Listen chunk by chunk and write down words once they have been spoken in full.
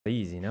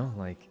please, you know,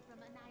 like.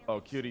 Oh,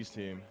 Cutie's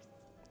team.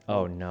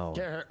 Oh no.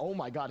 Oh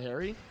my God,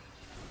 Harry.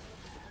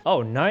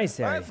 Oh, nice,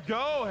 Harry. Let's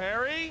go,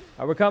 Harry.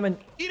 All right, we're coming.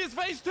 Eat his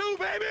face too,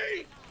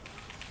 baby.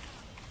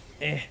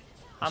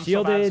 I'm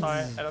Shielded. so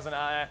bad, sorry. It doesn't.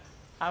 I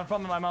have a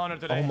problem with my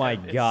monitor today. Oh my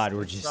God,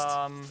 we're just.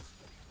 Oh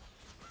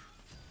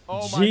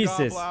my Jesus.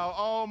 God, Blau.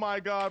 Oh my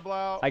God,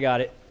 Blau. I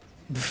got it.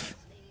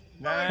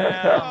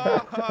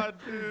 God,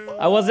 dude.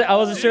 I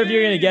wasn't sure if you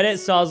were gonna get it,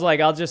 so I was like,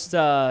 I'll just you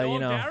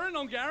know.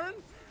 On Garen.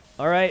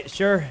 All right,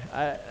 sure.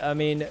 I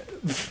mean,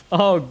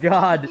 oh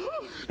God.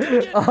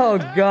 Oh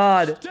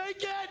God.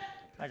 Take it.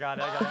 I got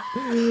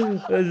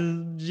it. This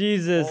is,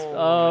 Jesus.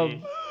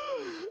 Holy.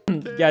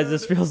 Guys,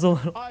 this feels a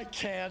little. I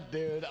can't,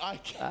 dude. I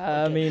can't.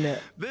 I mean,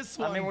 this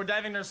one. I mean, we're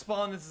diving their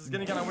spawn. This is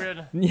getting kind of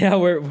weird. yeah,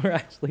 we're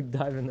actually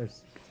diving there.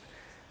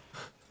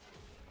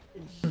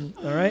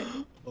 All right.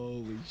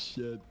 Holy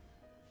shit.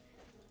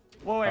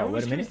 Whoa, wait, Oh, who wait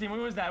was a minute. Kitty's team?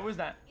 Who was that? Who was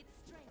that?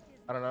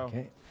 I don't know.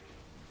 Okay.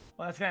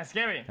 Well, that's kind of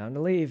scary. Time to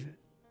leave.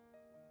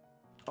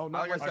 Oh,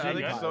 Like I like said, I Okay,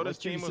 think yeah. Soda's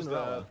team was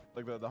the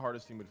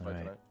hardest team we'd fight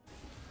Alright. tonight.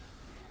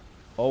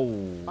 Oh,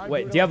 I wait.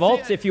 really Do you have don't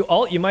see ult? it. If you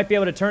ult, you might be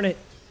able to turn it.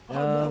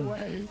 Oh, no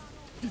way.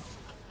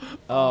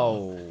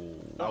 Oh.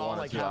 I wanted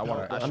like to. I half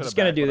wanted. I'm just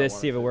gonna do this.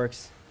 See if it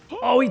works.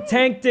 Oh, he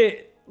tanked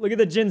it. Look at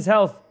the Jin's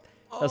health.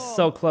 That's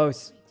so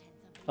close.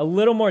 A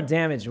little more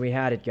damage. We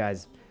had it,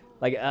 guys.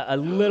 Like a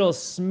little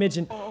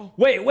smidgen.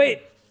 Wait,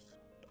 wait.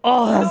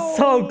 Oh, that's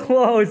so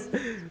close.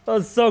 That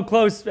was so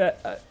close.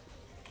 I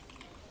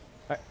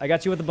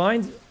got you with the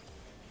bind.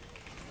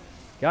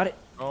 Got it.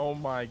 Oh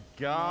my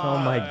God. Oh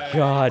my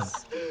God.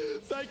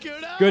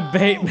 Sykkuno. Good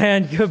bait,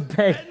 man. Good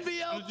bait.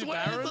 NBL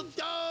twins, let's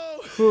go.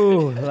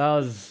 Ooh, that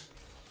was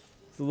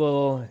a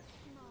little.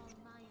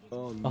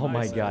 Oh, Oh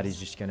my God, he's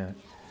just gonna.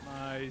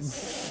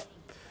 Nice.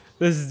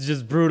 This is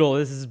just brutal.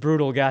 This is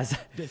brutal, guys.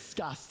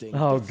 Disgusting.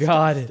 Oh,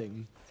 God.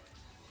 Disgusting.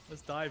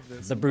 Let's dive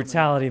this. The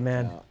brutality,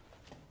 man. Yeah.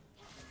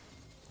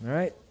 All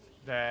right,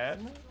 Dead.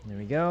 there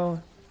we go.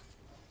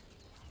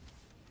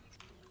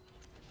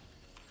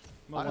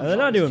 I They're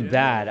not doing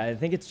bad. I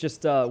think it's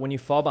just when you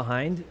fall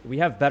behind, we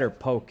have better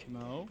poke.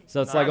 No.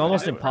 So it's No, like I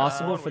almost don't.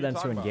 impossible What for are you them to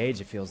talking about? engage,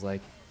 it feels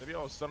like. Maybe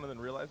I was stunned and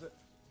didn't realize it.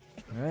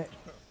 All right,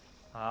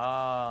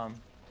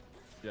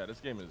 Yeah, this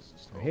game is.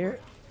 Just we're over. here.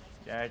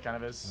 Yeah, it kind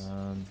of is.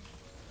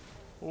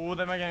 Oh. Ooh,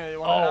 they might get.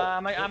 Oh. I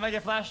might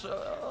get flashed.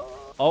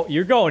 Oh,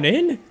 you're going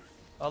in?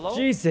 Hello?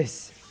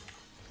 Jesus.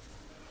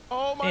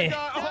 Oh my Eh.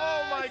 God.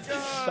 Oh my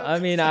God. I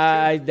mean,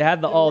 I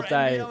had the ult.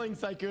 I NBLing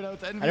Sykkuno.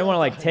 It's didn't want to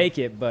like NBL. take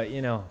it, but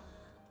you know.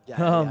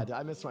 Yeah,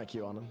 I missed my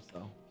Q on him,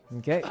 so.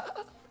 Okay.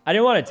 I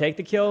didn't want to take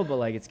the kill, but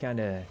like it's kind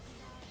of.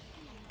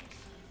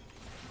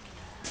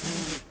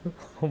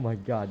 Oh my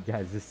God,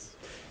 guys, this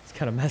is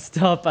kind of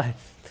messed up. I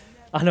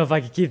don't know if I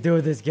can keep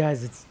doing this,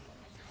 guys. It's.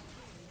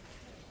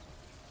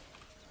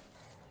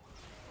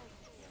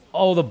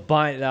 Oh, the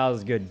bind. That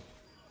was good.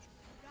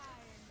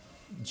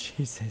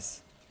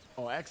 Jesus.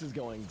 Oh, X is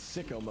going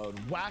sicko mode.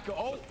 Wacko.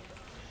 Oh!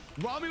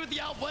 Rob me with the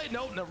outplay.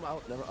 No, never.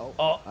 Oh, never.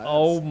 Oh.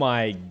 Oh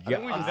my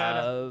think we just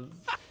had God.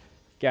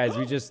 Guys,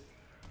 we just.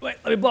 Wait,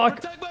 let me block.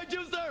 Protect my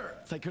juicer!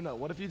 Sykkuno,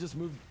 what if you just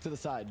move to the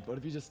side? What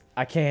if you just.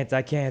 I can't.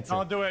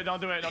 Don't do it.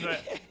 Don't do it. Don't do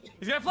it.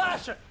 He's gonna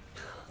flash.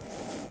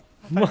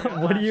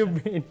 What do you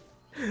mean?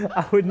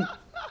 I wouldn't.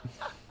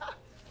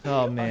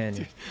 Oh man.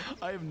 Dude,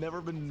 I have never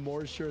been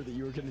more sure that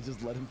you were gonna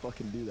just let him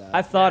fucking do that.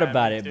 I thought Yeah,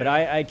 about me it, too. but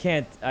I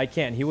can't. I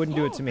can't. He wouldn't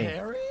do it to me.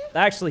 Harry?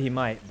 Actually, he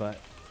might, but.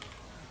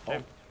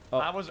 Oh,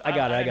 I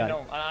got it. I got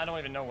it. I don't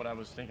even know what I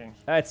was thinking.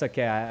 It's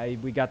okay.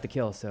 We got the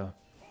kill, so.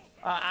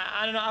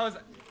 I don't know.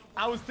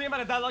 I was thinking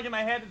about a dialogue in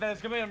my head that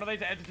it's gonna be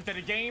related to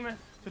the game,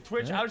 to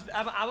Twitch. Yeah.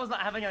 I was not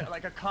having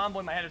a combo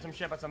in my head or some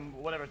shit about some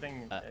whatever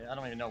thing. I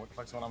don't even know what the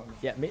fuck's going on with me.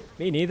 Yeah,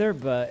 me neither.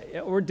 But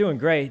yeah, we're doing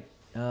great.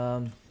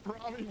 Rami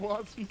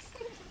wants me.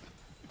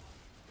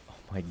 Oh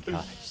my God,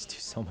 I just do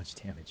so much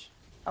damage.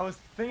 I was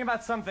thinking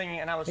about something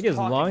and I was. I think as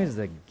talking. long as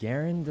the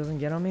Garen doesn't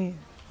get on me.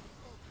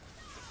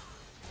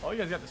 Oh, you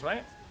guys got this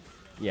right.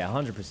 Yeah,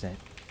 100%.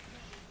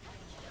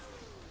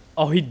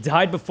 Oh, he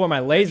died before my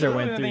laser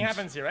went through. Nothing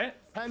happens here, right?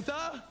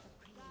 Penta?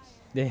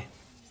 Yeah.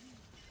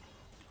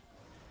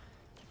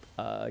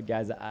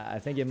 Guys, I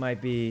think it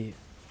might be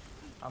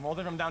I'm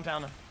holding from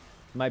downtown.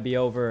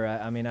 over.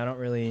 I mean, I don't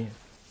really.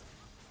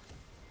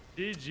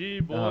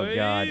 GG boys. Oh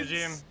God.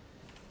 GG.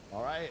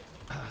 All right.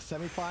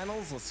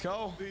 Semifinals, let's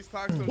go. Please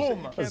talk some shit. Boom.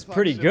 You can't That's talk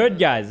pretty shit good, about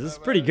guys. that, This is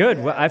man. pretty good.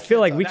 I feel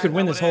like we could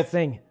win this whole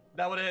thing.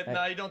 That would hit.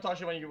 No, you don't talk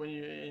shit when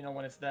you know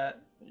when it's that.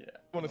 Yeah.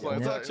 When it's Yeah, like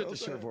let's that, talk shit to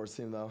okay. Surevor's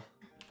team, though.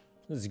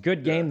 This is a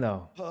good game,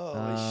 though.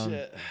 Holy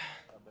shit.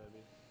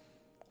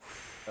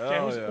 Okay,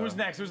 Hell who's, yeah. who's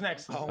next? Who's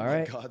next? Oh All my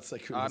right. God,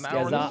 Sykkuno's now Guys,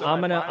 we're in the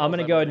I'm gonna semifinals, go I ahead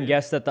and believe.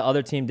 guess that the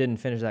other team didn't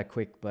finish that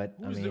quick, but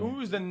I Who's, mean,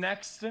 who's the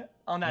next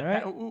on that? All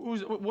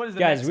right. What is the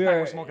guys, next we pack are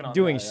we're smoking on?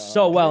 doing Yeah,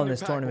 so well in clean this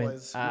your pack, tournament.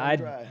 boys. You're I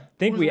dry.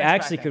 think Who's we the next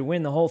actually pack could then?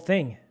 win the whole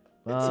thing.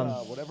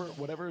 It's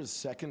whatever is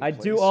second. I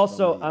place do from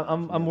also. the-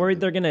 I'm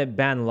worried they're gonna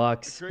ban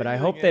Lux, but I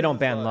hope they don't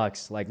ban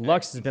Lux. Like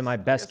Lux has been my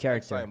best Yes,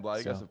 character. X-Time, Blau,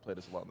 you guys So. have played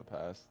us a lot in the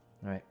past.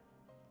 All right.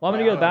 Well, I'm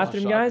gonna go to the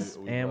bathroom, shocked guys,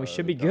 we- and we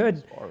should be we've gotten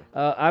good. this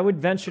far. I would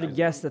venture to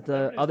guess that the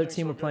Everybody's other doing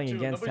team so we're good, playing too.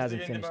 against Nobody's hasn't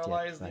getting finished yet.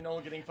 demoralized, But you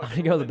know, getting I'm fucking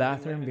gonna go to the ruined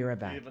bathroom. and Be right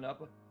back. giving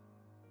up.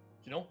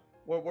 You know,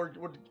 we're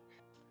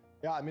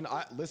Yeah, I mean,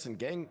 listen.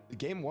 Game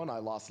 1, I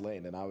lost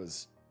lane, and I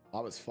was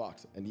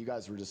fucked, and you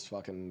guys were just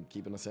fucking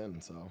keeping us in.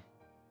 So.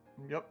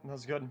 Yep, that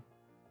was good.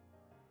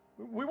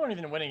 We weren't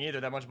even winning either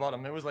that much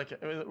bottom. It was like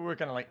we were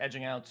kind of like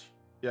edging out.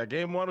 Yeah,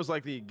 game 1 was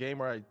like the game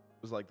where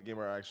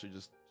I actually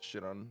just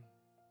shit on.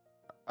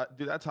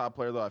 Dude, that top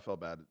player though, I felt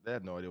bad. They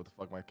had no idea what the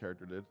fuck my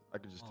character did. I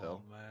could just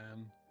tell. Oh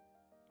man,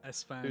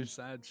 S-Fan, Dude,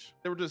 Sag.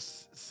 They were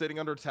just sitting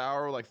under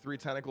tower, like 3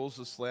 tentacles,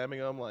 just slamming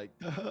them, like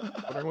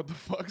wondering what the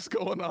fuck's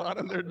going on,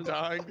 and they're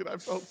dying. Dude, I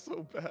felt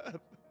so bad.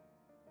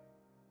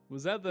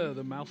 Was that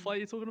the mouth fight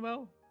you're talking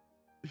about?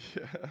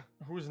 Yeah.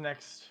 Who's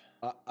next?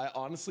 I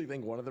honestly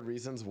think one of the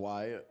reasons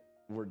why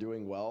we're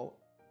doing well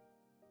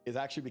is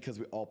actually because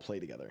we all play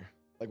together.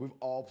 Like we've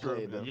all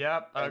played.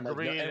 Yep, And, like,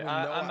 agreed. and we know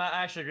I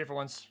actually agree for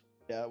once.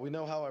 Yeah, we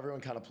know how everyone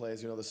kind of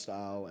plays. We know the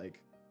style.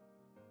 Like.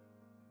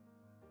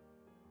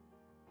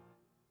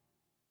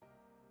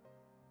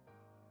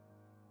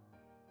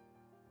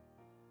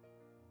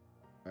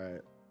 All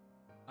right.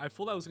 I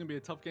thought that was gonna be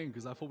a tough game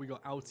because I thought we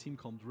got our team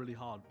comped really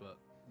hard, but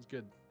it was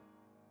good.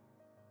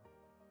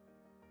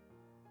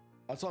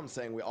 That's what I'm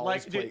saying. We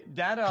always Like play dude,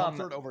 that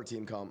comfort over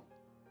team comp.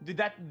 dude,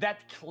 that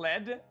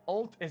Kled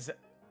ult is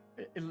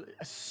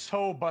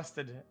so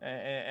busted.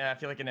 And I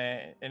feel like in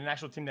an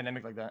actual team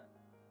dynamic like that,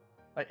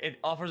 like it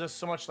offers us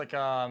so much like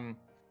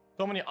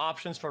so many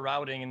options for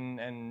routing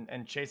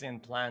and chasing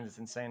and plans. It's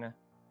insane.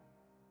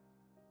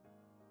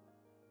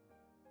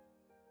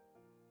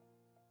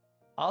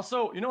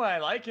 Also, you know what I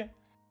like?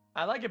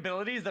 I like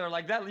abilities that are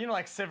like that. You know,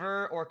 like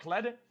Sivir or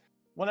Kled.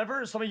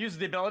 Whenever somebody uses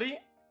the ability,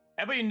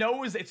 everybody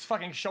knows it's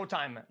fucking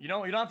showtime. You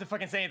know, you don't have to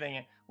fucking say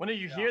anything. When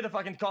you hear the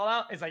fucking call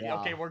out, it's like, Yeah.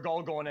 okay, we're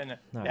going in.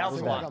 No, It helps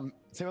that's a bad. lot.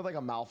 Same with like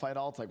a Malphite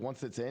ult. Like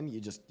once it's in, you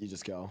just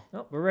go.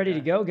 Oh, we're ready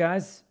to go,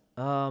 guys.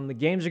 The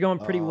games are going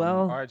pretty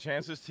well. All right,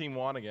 chances team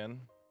 1 again.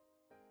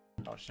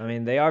 Oh, shit. I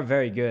mean, they are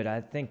very good. I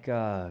think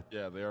Yeah, they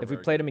are. if we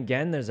very played good. them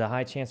again, there's a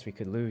high chance we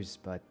could lose.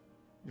 But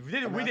We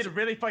did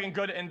really fucking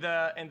good in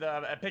the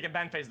pick and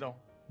ban phase though.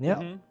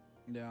 yeah,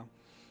 Yeah.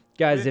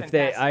 guys, Really if they,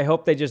 fantastic. I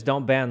hope they just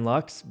don't ban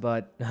Lux.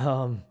 But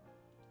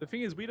The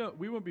thing is, we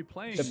won't be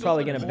playing. They're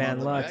probably gonna Hold ban on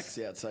to Lux. Vex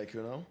yet,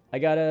 Sykkuno.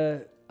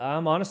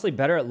 I'm honestly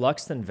better at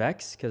Lux than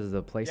Vex because of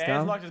the Yeah, his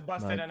playstyle. luck is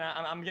busted, but and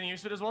I'm getting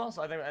used to it as well.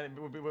 So I think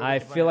I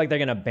feel like they're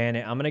gonna ban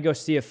it. I'm gonna go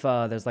see if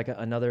there's like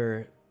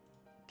another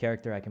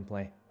character I can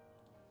play.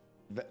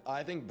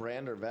 I think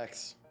Brand or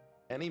Vex.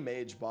 Any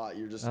mage bot,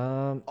 you're just.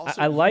 I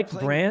Also, like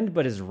playing- Brand,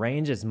 but his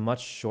range is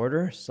much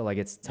shorter, so like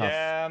it's tough.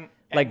 Yeah,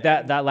 Like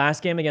that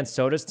last game against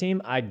Soda's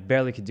team, I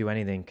barely could do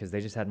anything because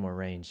they just had more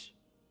range.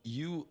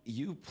 You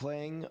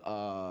playing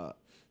a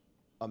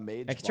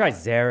mage. I could try bot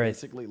Xerath.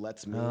 Basically,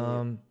 lets me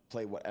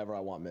play whatever I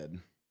want mid.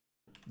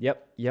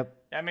 Yep.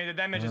 I mean the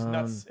damage is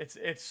nuts.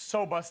 It's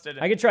so busted.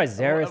 I could try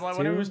Xerath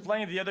When he was too.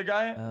 playing the other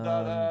guy,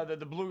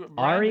 the blue brand,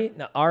 Ari,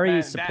 no, Ari's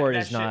man, support that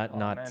is shit- not oh,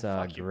 man,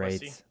 fuck you,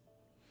 great. pussy.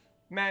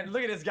 Man,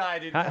 look at this guy,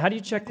 dude. How do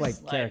you check like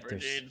Sniper,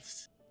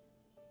 characters?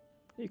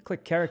 dude. You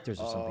click characters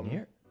or something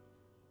here.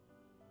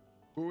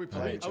 Who are we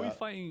playing? Are we chat?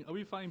 fighting? Are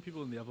we fighting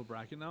people in the other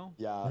bracket now?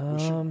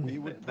 Yeah, we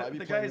would The probably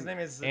be guy's playing. name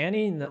is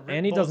Annie,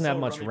 Annie doesn't have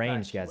much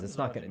range, guys. It's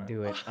not gonna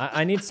do it.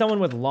 I need someone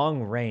with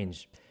long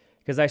range,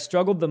 because I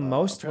struggled the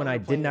most when I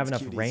apparently didn't have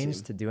playing enough against range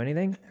QD to do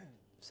anything.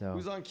 So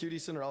Who's on Cutie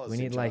Cinderella's we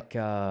team, need chat? like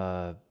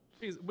Are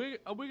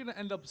we gonna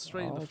end up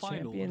straight in All the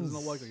final? It does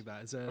not work champions. like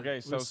that. It's Okay,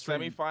 so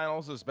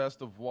semifinals is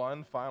best of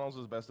 1, finals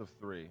is best of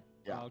 3.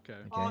 Yeah. Okay.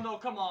 Oh no,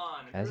 come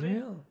on. Really?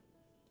 Ezreal.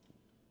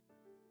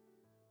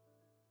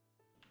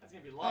 That's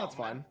gonna be long. That's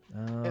fine.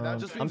 man. Hey, that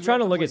just I'm means we trying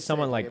have to look play at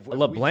someone safe. like If we feel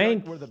like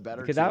LeBlanc. we're the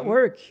better Could that team,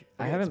 work?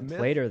 I okay, haven't it's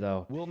played Myth, her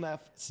though. Will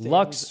Neff,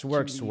 Lux Stings,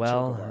 works QD,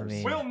 well. I Chocobars.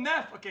 mean, Will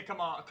Neff. Okay,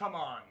 come on.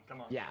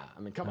 Yeah,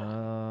 I mean, come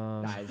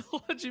on. Guys.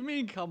 What do you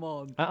mean? Come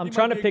on. I'm You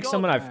trying might to be a pick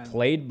someone god, I've man.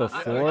 played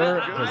before.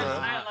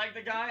 I like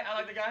the guy. I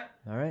like the guy.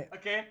 All right.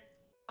 Okay.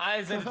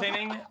 It's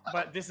entertaining,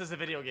 but this is a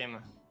video game.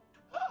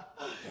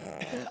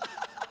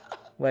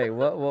 Wait,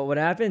 what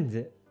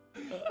happened?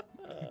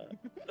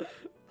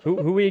 Who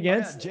we Yeah,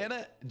 against?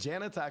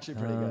 Janet's actually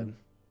pretty good.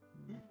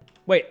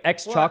 Wait,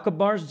 ex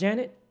Chocobars,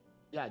 Janet?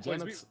 Yeah,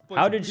 Janet's.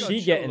 How did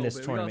she get in this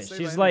tournament?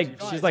 She's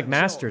like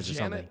Masters or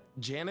something.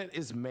 Janet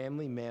is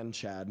manly man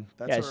Chad.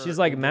 That's Yeah, her she's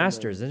like in-game name.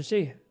 Masters, isn't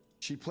she?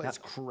 She plays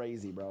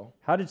crazy, bro.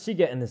 How did she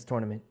get in this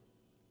tournament?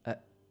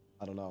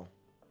 I don't know.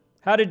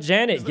 How did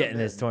Janet Who's get that in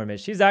this mid? tournament?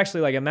 She's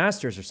actually like a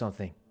Masters or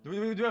something. Do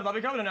we have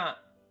lobby code or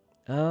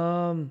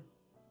not?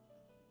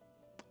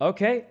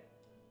 Okay.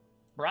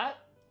 Brat?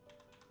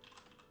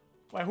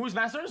 Wait, who's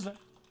Masters?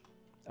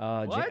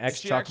 Ex Is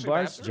she actually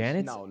Chocobars, Masters?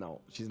 Janet.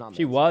 No, she's not.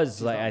 She mid. was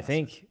She's like not I mid.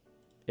 think.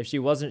 If she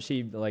wasn't,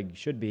 she like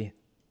should be.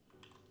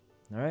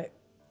 All right.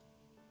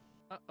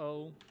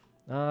 Uh-oh.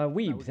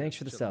 Weeb, was thanks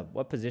for the chill. sub.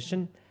 What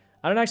position?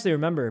 I don't actually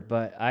remember,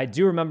 but I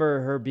do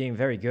remember her being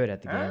very good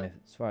at the Huh? game,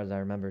 as far as I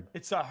remembered.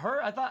 It's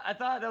her. I thought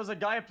that was a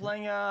guy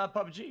playing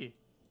PUBG.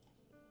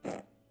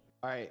 All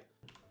right.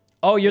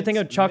 Oh, you're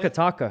thinking of It's Chaka Myth.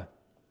 Taka.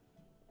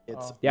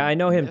 It's Yeah, I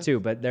know him Myth, too,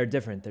 but they're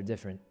different. They're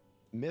different.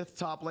 Myth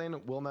top lane,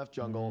 Wilmeth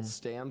jungle,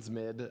 Stands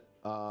mid,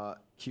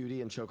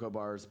 Cutie and Choco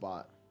Bars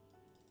bot.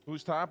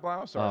 Who's top,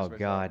 Blau? Sorry, I Oh spaced out.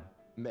 God.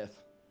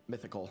 Myth,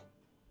 mythical.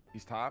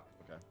 He's top.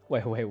 Okay.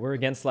 Wait. We're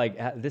against like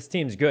this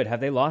team's good. Have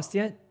they lost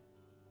yet?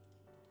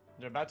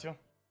 They're about to.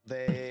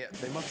 They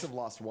must have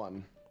lost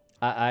one.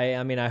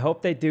 I mean, I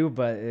hope they do,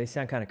 but they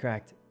sound kind of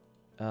cracked.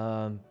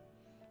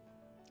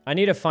 I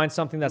need to find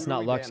something that's Who do not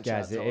we Lux, ban,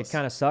 chat? guys. Tell It us.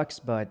 kind of sucks,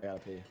 I but gotta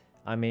pee.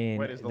 I mean,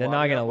 Wait, is the they're not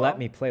lobby gonna up let well?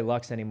 me play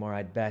Lux anymore.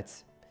 I'd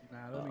bet. Nah,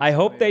 I don't think I so,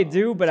 hope they mate.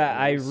 do, but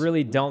I Lose.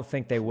 really don't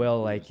think they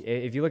will. Like,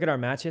 if you look at our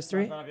match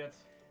history, Not yet.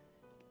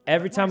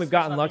 every time we've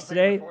gotten Not Lux being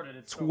today, recorded,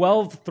 it's so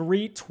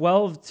 12-3,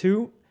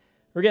 12-2.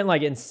 We're getting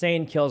like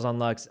insane kills on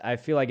Lux. I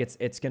feel like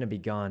it's gonna be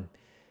gone.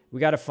 We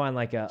got to find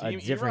like a Team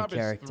different E-Rob is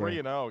character.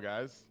 3-0,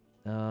 guys.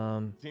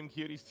 Team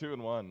Cutie's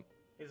 2-1.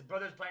 His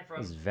brother's playing for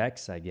It's him.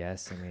 Vex, I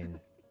guess. I mean,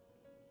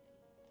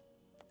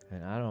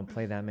 and I don't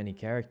play that many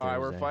characters. All right,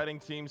 we're I- fighting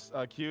teams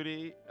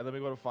Cutie, and then we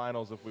go to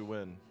finals if we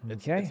win.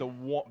 Okay. It's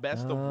a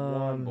best of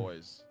one, Um,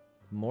 boys.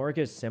 Morg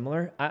is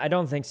similar. I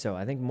don't think so.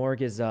 I think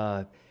Morg is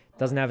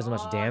doesn't have as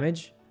much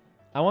damage.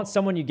 I want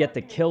someone you get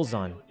the kills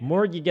on.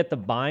 Morg, you get the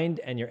bind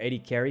and your 80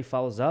 carry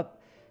follows up.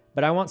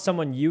 But I want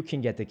someone you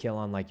can get the kill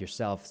on like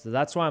yourself. So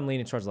that's why I'm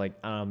leaning towards like,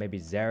 I don't know, maybe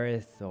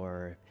Xerath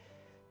or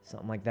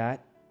something like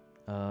that.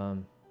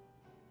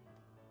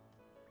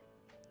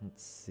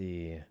 Let's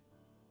see.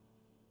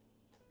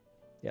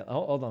 Yeah,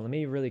 hold on. Let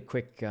me really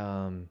quick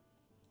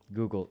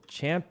Google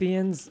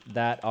champions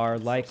that are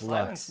like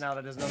Silence Lux. now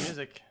that there's no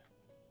music.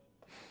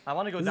 I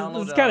want to go This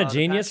download. is kind of the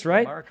genius, patch for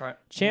right? Mario Kart.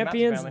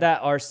 Champions Maps,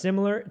 that are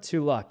similar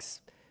to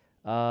Lux.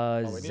 we need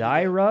to get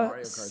Zyra,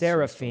 Mario Kart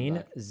Seraphine,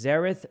 back.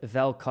 Xerath,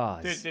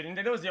 Vel'Koz. Dude,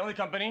 Nintendo is the only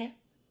company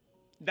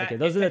that Okay,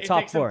 those are the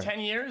top takes them four.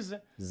 10 years.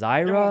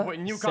 Zyra, With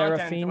new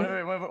Seraphine,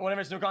 content, whenever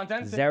it's new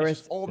content, it's Xerath,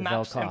 just old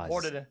maps Vel'Koz.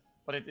 imported.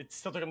 But it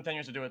still took them 10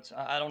 years to do it.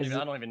 I don't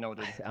even know,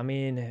 dude. I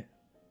mean,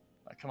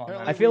 Come on,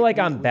 Apparently man. I feel like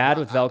we- I'm we- bad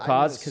with I- I Vel'Koz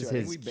noticed because too. I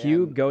think his we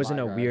Q banned goes in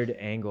a Vygar. weird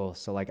angle.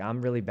 So like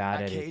I'm really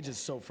bad That at it. cage is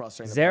so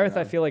frustrating. to Xerath,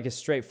 play I on. feel like is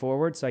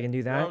straightforward, so I can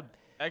do that. Bro,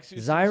 XUC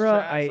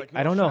Zyra, chats, like,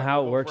 I don't know check, how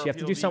it we'll go works. for You a have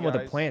to do POV, something with the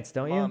guys. plants,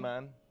 don't Come you? on,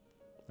 man.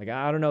 Like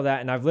I don't know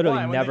that, and I've literally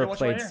Why? When they never go, which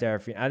played one here?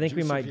 Seraphine. I think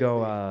we Juicy might go.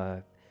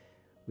 POV.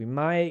 We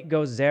might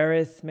go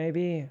Xerath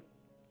maybe.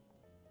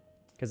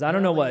 Because I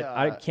don't know what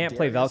I can't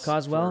play Darius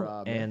Vel'Koz for,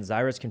 well, Myth. and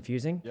Zyra's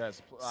confusing.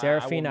 Yes.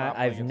 Seraphine, I will not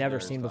play I've against never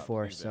Darius seen top,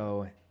 before, please, Dan.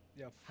 so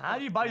Yeah, How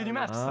do you buy the new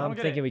maps? I I'm don't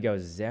get thinking it. we go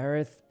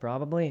Xerath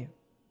probably.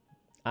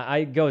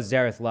 I go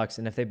Xerath Lux,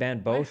 and if they ban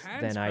both, My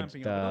then hand's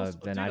cramping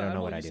up. Dude, I don't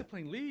know what I used do. to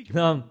playing League.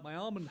 Um, My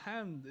arm and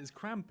hand is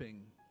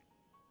cramping.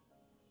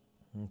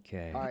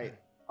 Okay. All right,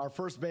 our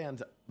first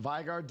band: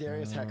 Vygar,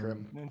 Darius,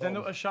 Hecarim.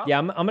 Nintendo a shop? Yeah,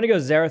 I'm gonna go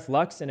Xerath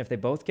Lux, and if they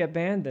both get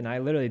banned, then I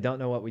literally don't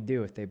know what we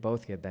do if they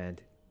both get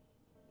banned.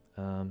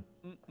 All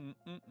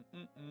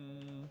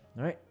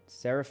right,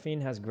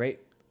 Seraphine has great.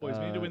 Boys,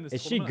 we need to win this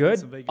Is she tournament good?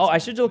 against the Vegas Oh, I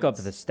should look up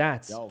Knights. the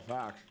stats. Yo,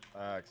 fact.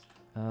 Facts.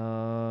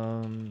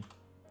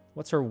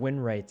 What's her win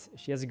rate?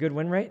 She has a good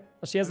win rate.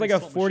 Oh, she has Maybe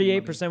like a slot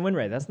machine 48% win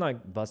rate. That's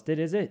not busted,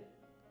 is it?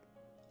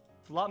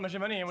 Slot machine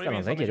money? What I do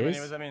you don't mean? think Slot it machine money? is.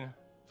 What does that mean?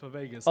 For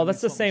Vegas. Oh, I that's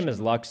need the slot same machine as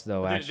money. Lux,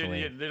 though. Dude,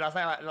 Actually, last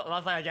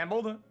night I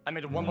gambled. I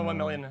made 1.1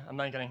 million. I'm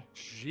not kidding.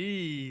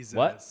 Jesus.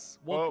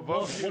 Vote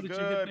What for did you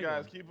good, hit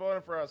guys. Keep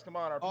voting for us. Come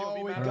on, our Oh,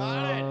 POV we matters.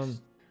 got it.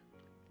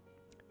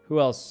 Who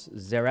else?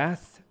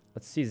 Xerath.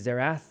 Let's see,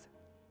 Xerath.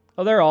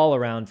 Oh, they're all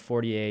around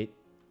 48.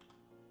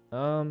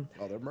 Oh,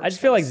 their I merch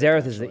just feel like kinda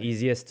sick, Xerath is the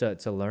actually. east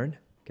to learn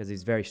because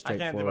he's very I can't do my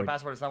straightforward.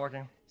 password. It's not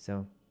working.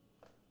 So,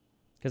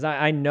 because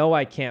I know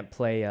I can't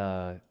play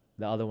the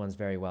other ones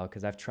very well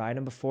because I've tried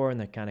them before and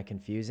they're kind of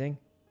confusing.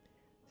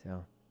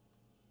 So,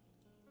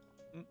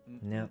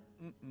 no.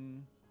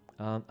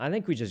 I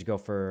think we just go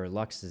for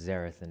Lux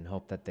Xerath and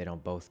hope that they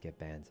don't both get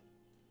banned.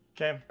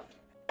 Okay.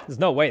 There's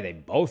no way they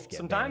both get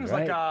Sometimes,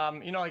 banned, right?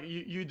 like, you know, like you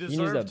You use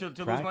deserve a to lose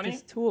practice money.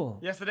 tool.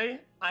 Yesterday,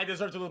 I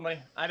deserve to lose money.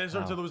 I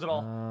deserve to Wow. lose it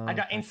all. I got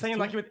practice insane tool?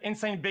 lucky with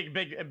insane big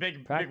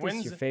Practice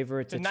wins. your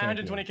favorite to to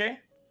champion. 920k.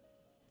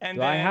 And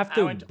Do I then have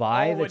to went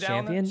buy all the way down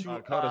champion?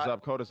 To, Code us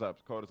up. Code us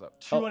up. Code us up.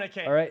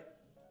 200k. All right.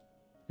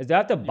 Do I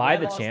have to buy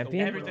the lost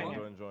champion? everything.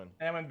 Join.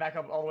 And I went back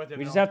up all the way to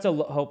We just now. have to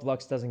hope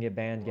Lux doesn't get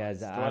banned,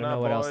 guys. I don't know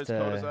what else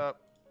Code us to.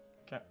 up.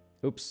 Okay.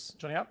 Oops.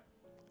 Joining up.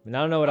 I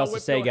don't know what else to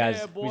whip say, your guys.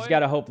 hair, We just boy.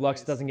 gotta hope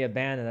Lux Nice. doesn't get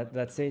banned, and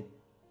that's it.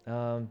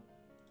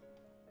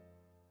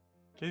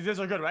 These guys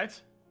are good,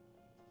 right?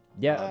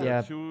 Yeah,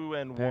 yeah.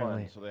 2-1,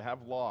 apparently. so they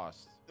have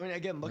lost. I mean,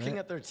 again, looking Right.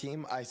 at their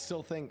team, I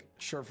still think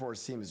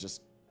Sureforce's team is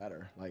just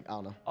better. Like, I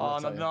don't know. Oh, What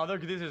to no, tell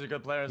you. these guys are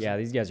good players. Yeah,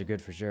 these guys are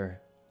good for sure.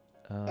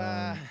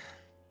 Uh,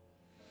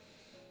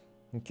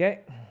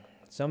 Okay.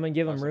 Someone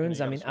give them Lux, I think runes.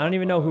 you I gotta mean, I don't swap,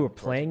 even know who we're Torch.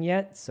 playing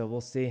yet, so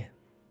we'll see.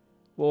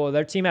 Well,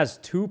 their team has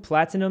 2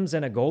 platinums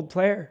and a gold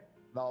player.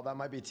 no, that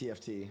might be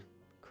TFT.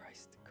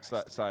 Christ.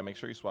 Sai, make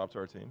sure you swap to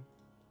our team.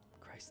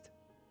 Christ.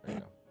 There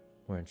you go.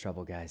 we're in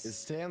trouble, guys. Is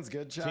Stan's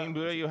good, chat? Team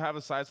Blue, you have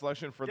a side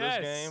selection for Yes.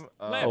 this game.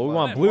 Left. Oh, we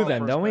want left, blue left.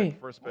 then, don't we?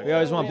 First pick. We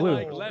always want blue.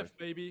 Like left,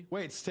 baby.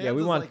 Wait, Stan's Yeah,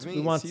 we is want- like me.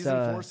 we want,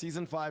 Season 4,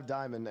 Season 5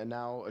 diamond, and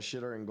now a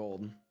shitter in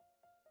gold.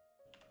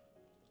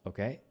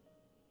 Okay.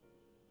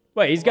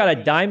 Wait, he's got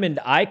a diamond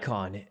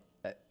icon.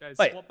 Guys,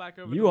 Wait, swap back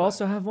over you to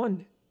also left. have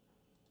one?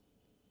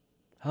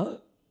 Huh? All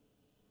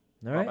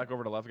right. Back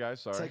over to left, guys.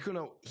 Sorry.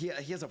 Sykkuno, he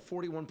has a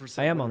 41%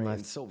 I am win on rate left.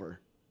 in silver.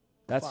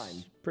 That's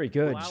Fine. pretty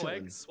good. Wow,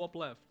 chilling. X, swap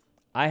left.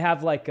 I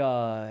have like,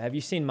 have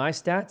you seen my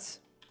stats?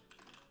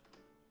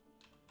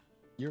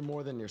 You're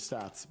more than your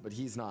stats, but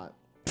he's not.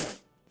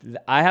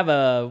 I have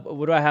a,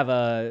 what do I have?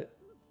 I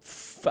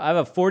have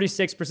a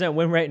 46%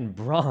 win rate in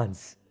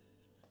bronze.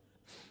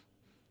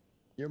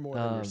 You're more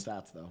than your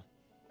stats, though.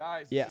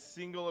 Guys, Yeah.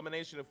 single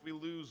elimination. If we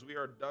lose, we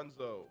are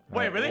donezo.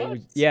 Wait,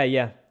 really?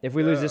 Yeah. If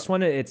we lose Yeah. this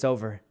one, it's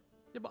over.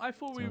 Yeah, but I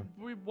thought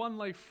we won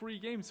like 3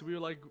 games, so we were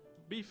like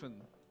beefing.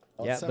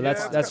 Well, Yeah, it's but that's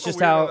 75. that's kinda just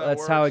weird how how that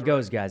that's how works, it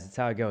goes, guys. That's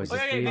how it goes.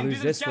 Okay, If we do lose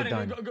some this, we're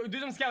scouting. done. Go do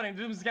some scouting.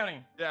 Do some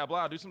scouting. Yeah,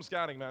 Blah, do some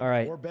scouting, man. All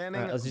right. We're banning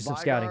All right, let's do some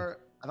Vigar. scouting.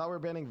 I thought we were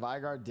banning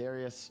Vigar,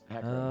 Darius,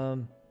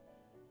 Hecker.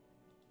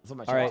 That's what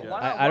my All right. chat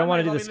Why said. not- I don't why want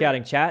to not do the leave it?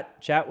 scouting.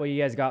 Chat, what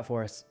you guys got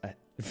for us?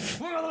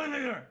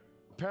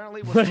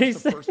 Apparently, What we're did he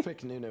supposed to say? first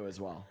pick Nunu as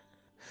well.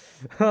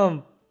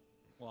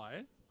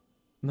 Why?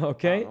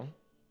 Okay.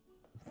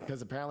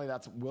 Because apparently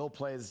that's Will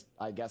plays,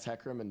 I guess,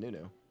 Heckram and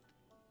Nunu.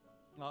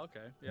 Oh, okay.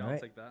 Yeah, Alright.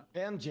 I'll take that.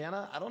 Ban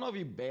Janna? I don't know if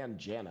you ban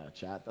Janna,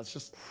 chat. That's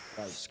just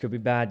like This could be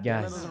bad,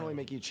 Janna guys. doesn't really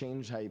make you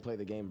change how you play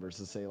the game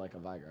versus say like a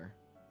Vigar.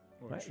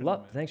 Or Right, Trinity.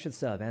 Lup, thanks for the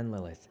sub, and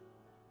Lilith.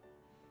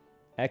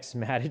 X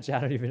Matic, I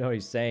don't even know what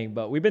he's saying,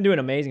 but we've been doing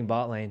amazing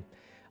bot lane.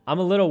 I'm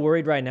a little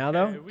worried right now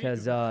though,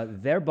 because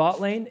their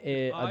bot lane,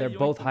 they're you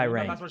both like high the-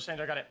 ranked. Password change.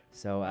 I got it.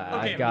 So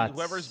Okay, I've got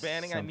Whoever's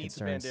banning, I some need to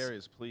ban concerns,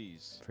 Darius,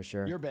 please. for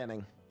sure. You're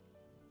banning.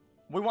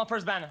 We want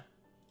first ban.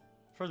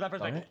 First ban.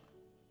 First ban. Alright.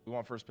 We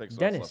want first pick. So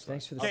Dennis, left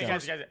thanks for the Okay, sub.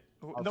 guys. Our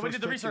Nobody first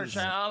did the pick research. is-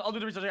 I'll do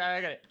the research.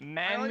 I got it.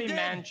 Manly did.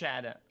 man,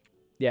 Chad.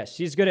 Yeah,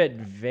 she's good at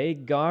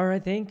Vagar, I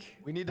think.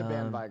 We need to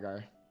ban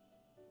Vigar.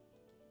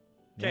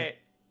 Okay.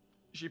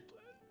 She,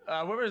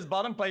 whoever is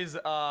bottom plays.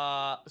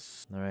 All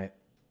right.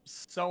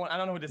 So I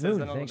don't know who this is. I Moon,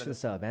 don't know thanks who for the this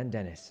sub, and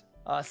Dennis.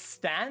 is.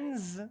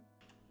 Stands.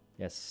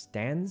 Yes,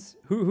 stands.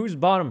 Who's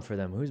bottom for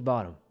them? Who's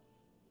bottom?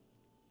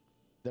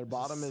 Their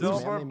bottom is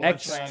Silver Manly Black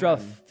Manchester. Extra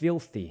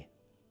filthy.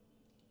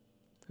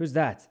 Who's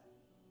that?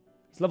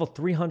 He's level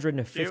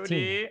 315.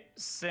 Cutie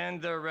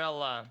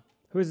Cinderella.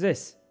 Who's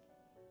this?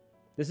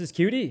 This is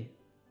Cutie.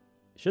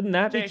 Shouldn't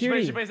that be Okay,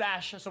 Cutie? she plays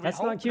Ash. So we That's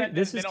hope not cute. that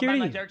This they is don't ban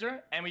my Cutie.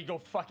 character, and we go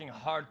fucking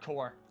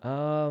hardcore.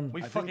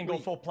 We I fucking think go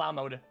we- full plow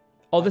mode.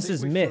 Oh, I this think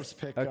is we Myth. first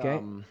pick,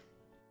 Okay.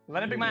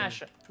 Let him pick my Ash.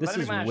 This Let him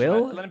pick is my Ash.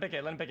 Will? Let him pick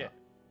it. Let him pick it.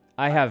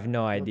 I have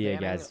no we're idea,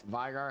 banning guys.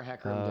 Vigar,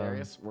 Heckram,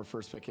 Darius. We're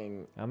first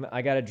picking.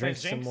 I gotta drink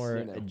Thanks, some Jinx. more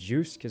You know.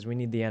 juice because we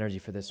need the energy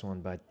for this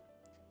one. But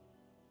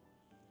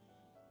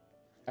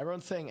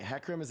Everyone's saying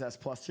Heckram is S+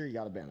 tier. You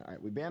got to ban it. All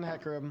right, we ban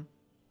Heckram.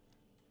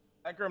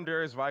 Heckram,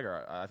 Darius,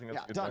 Vigar. I think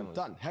that's Yeah, a good done, ban list.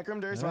 done.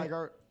 Heckram, Darius, Alright.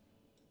 Vigar.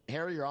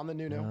 Harry, you're on the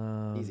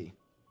Nunu. Easy.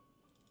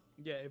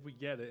 Yeah, if we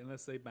get it,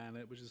 unless they ban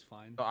it, which is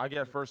fine. No, I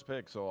get first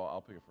pick, so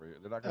I'll pick it for you.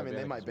 They're not I gonna mean, ban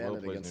they it might 'cause ban Will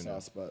it plays against Nunu.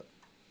 us, but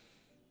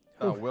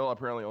Will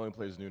apparently only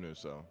plays Nunu,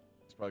 so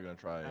he's probably gonna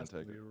try and That's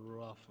take gonna it. be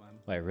rough, man.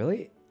 wait,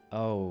 really?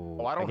 Oh,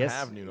 Oh, I don't guess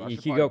have Nuno. I you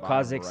should could probably go buy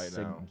him Kha'Zix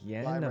right now.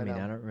 again. Buy him I right mean,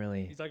 now. I don't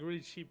really. He's like really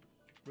cheap.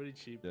 Really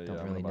cheap. Yeah, Don't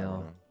I'm really gonna buy him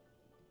know. right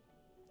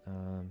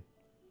now.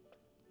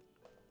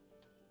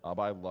 I'll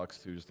buy Lux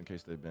too, just in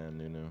case they ban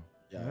Nunu.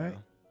 yeah. Alright.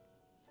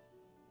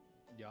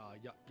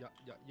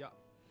 Yeah.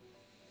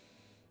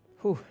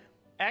 Whew.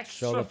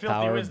 Extra Show the filthy.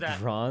 power Who of is that?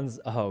 bronze.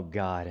 Oh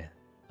God.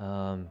 I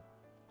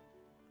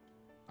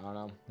don't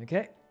know.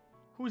 Okay.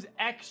 Who's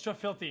extra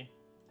filthy?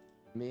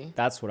 Me?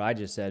 That's what I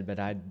just said, but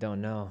I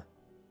don't know.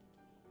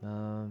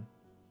 All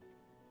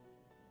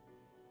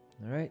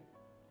right.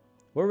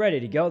 We're ready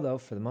to go though,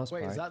 for the most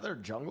Wait, part. is that their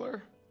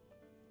jungler?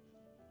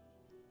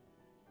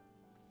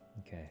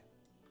 Okay.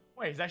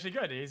 Wait, he's actually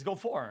good. He's gold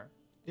 4.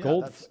 Yeah,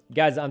 Gold, that's-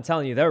 guys. I'm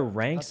telling you, their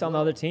ranks that's on the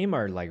low. other team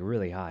are like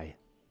really high.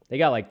 They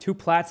got like 2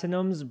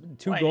 platinums,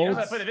 2 Wait, you golds.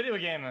 guys play the video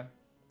game.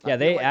 Yeah, I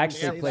they feel like we actually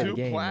say play that- the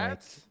game. Like,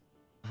 Plats?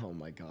 Oh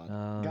my god,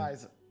 Um,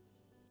 guys.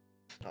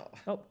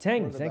 oh,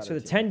 Tang, We're the thanks for the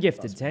better 10 team,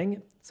 gifted, trust me.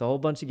 Tang. It's a whole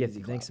bunch of Easy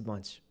gifted. Thanks a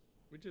bunch.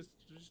 We just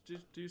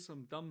do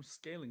some dumb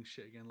scaling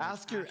shit again. Like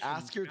Ask your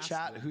Ash and chat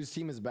Castle. whose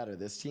team is better,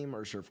 this team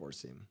or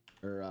Sureforce team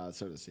or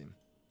Soda's team.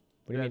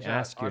 What do you mean?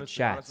 Ask your honest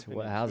chat.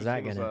 opinion, How's whose that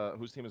team is, gonna?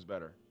 whose team is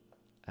better?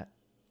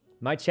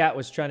 My chat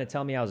was trying to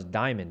tell me I was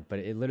diamond, but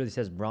it literally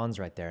says bronze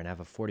right there, and I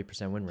have a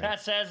 40% win rate. That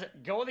says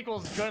gold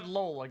equals good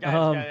lol. Guys,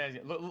 guys,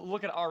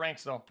 look at our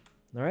ranks though.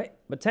 All right,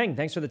 but Tang,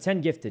 thanks for the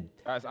 10 gifted.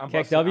 Guys, I'm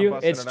KekW,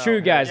 busting it's it out.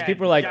 true, guys. Yeah,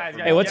 People are like, guys,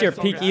 "Hey, what's guys, your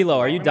guys, peak guys, elo?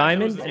 Are you guys,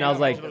 diamond?" guys, And I was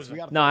guys, like, guys,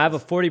 guys, "No, I have a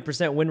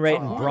 40% win rate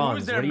in Who- bronze."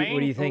 Who's their What do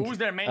main? you think? Who's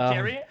their main Um,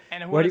 carry?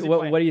 And who What do does you, he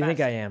play? what do you think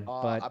Fast. I am?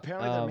 But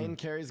apparently their main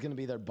carry is going to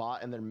be their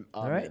bot and their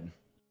Alright. mid.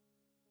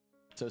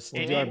 So we'll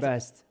stands, do our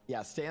best.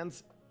 yeah,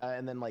 stands,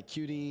 and then like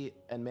Cutie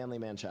and Manly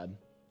Man Chad.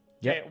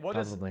 Yep, Okay, what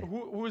is probably.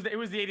 who's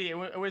the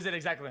AD? Who is it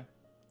exactly?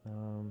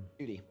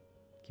 Cutie.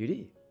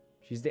 QD.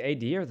 She's the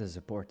AD or the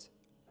support?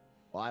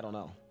 Well, I don't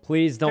know.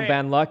 Please don't Okay,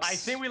 ban Lux. I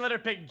think we let her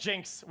pick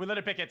Jinx. We let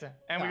her pick it,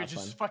 and we That's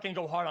just fine. fucking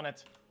go hard on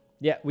it.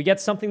 Yeah, we get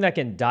something that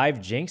can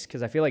dive Jinx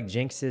because I feel like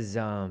Jinx is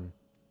Oh,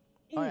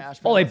 yeah, Ash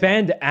Oh, they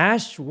banned banned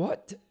Ash.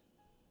 What?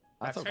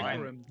 That's okay.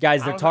 fine.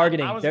 Guys, I they're was-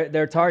 targeting. I was-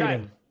 They're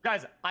targeting.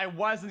 Guys, I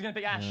wasn't gonna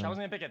pick Ash. I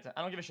wasn't gonna pick it.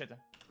 I don't give a shit. And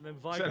then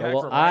Said Viger. heck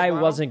Well, for I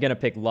Viger. wasn't gonna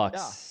pick Lux, Yeah.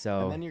 so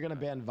And then you're gonna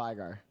ban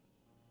Vigar.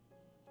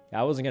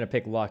 I wasn't gonna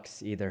pick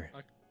Lux either.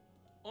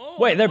 Oh,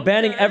 Wait, they're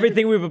banning okay.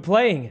 everything we've been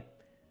playing.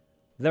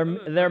 They're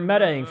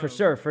metaing for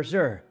sure, for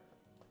sure.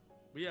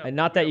 Yeah, And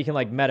not that you can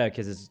like meta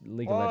because it's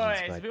League of Oh,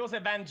 Legends, so but people say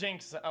ban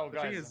Jinx. Oh, The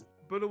thing guys. is,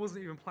 Buddha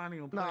wasn't even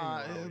planning on playing. Nah,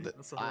 it,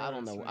 That's a I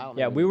don't hilarious know. thing. I don't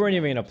yeah, know we what weren't you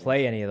even ban gonna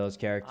play any of those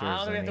characters. I don't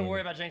think we have to mean-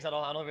 worry about Jinx at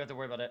all. I don't think we have to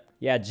worry about it.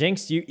 Yeah,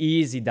 Jinx, you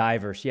easy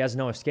diver. She has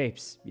no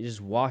escapes. You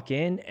just walk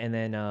in and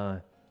then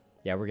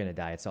yeah, we're gonna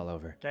die. It's all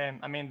over. Okay,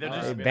 I mean, they're They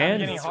just banned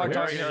getting hard We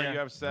already targeted heard you here.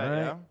 have said,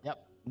 Alright. yeah?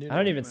 Yep. I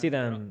don't even see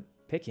them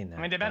picking that.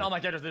 I mean, they banned but- all my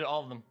characters. They did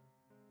all of them.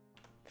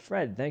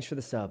 Fred, thanks for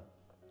the sub.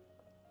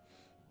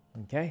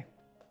 Okay.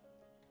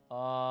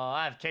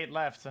 I have Kate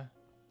left.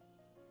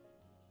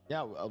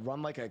 Yeah,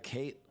 run like a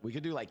Kate. We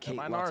could do like Kate.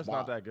 Yeah, mine Lux are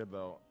not bot. that good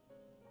though.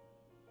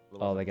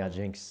 Oh, they got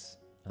Jinx.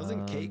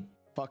 Doesn't Kate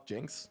fuck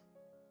Jinx?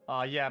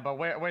 Yeah, but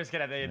where's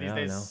Kate at these I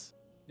don't days?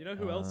 You know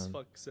who else Um,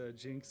 fucks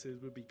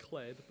Jinxes would be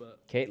Kled, but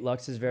Kate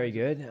Lux is very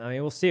good. I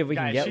mean, we'll see if we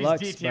can Guys, get she's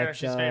Lux. D tier. But,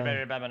 She's very,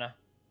 very bad now.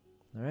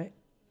 all right.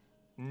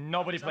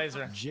 Nobody plays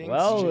her. Jinx.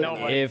 Well,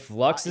 Nobody. if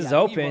Lux is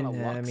Yeah, I think you open, want a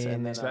I Lux mean,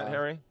 and then, Is that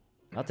Harry?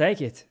 I'll take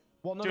it.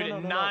 Well, no, Dude, no,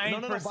 no, no,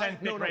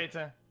 9% no, pick rate.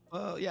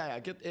 Yeah.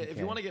 If Okay.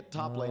 you want to get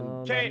top lane,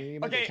 Okay, you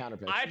make okay. a counter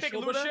pick. I pick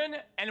Sure, brother? Lucian,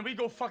 and we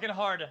go fucking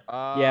hard.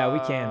 Yeah, we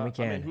can, we I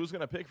can. mean, who's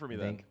gonna pick for me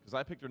then? think. Because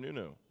I picked her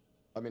Nunu.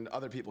 I mean,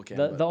 other people can.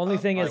 The but- only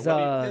thing alright, is,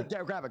 what do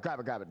Yeah, grab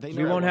it. They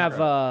we know won't I have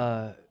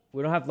grab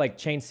we don't have like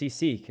chain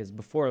CC because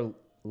before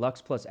Lux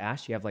plus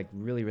Ash, you have like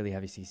really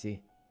heavy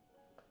CC.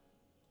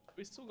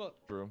 we still got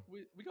True.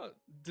 we got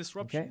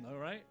disruption though,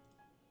 right?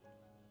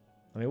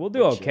 I mean, we'll do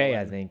We're okay. I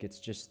chilling. think it's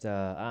just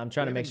I'm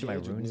trying to it. make sure my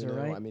Engage with runes are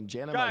Nuno. right. I mean,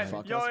 Janna might Guys,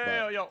 fuck yo, us, yo, but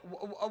yo,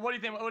 yo. What do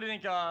you think? What do you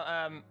think?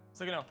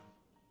 Sykkuno?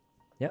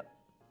 Yep.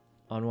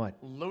 On what?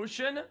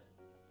 Lucian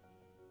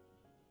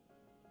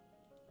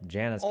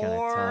Janna's kind of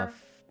Or-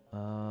 tough.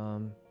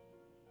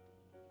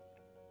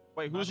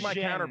 Wait, who's my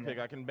Jhin. counter pick?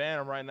 I can ban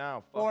him right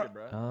now. Fuck Or- it,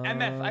 bro.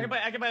 MF. I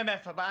can buy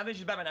MF, but I think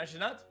she's Batman now. She's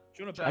not.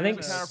 Do you want I I to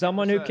think Counter pick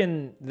someone who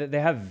percent. can. They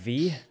have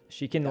V.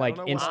 She can Yeah, I like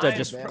don't know why insta I'm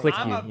just banned. click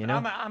I'm you. a- You know.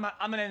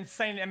 I'm an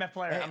insane MF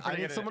player. hey, I'm I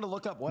pretty need good someone at to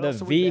look up. What The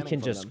else are we V banning can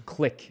from just them?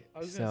 click. I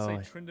was gonna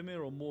So say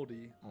Tryndamere or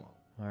Morty. all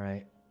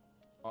right.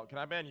 Oh, can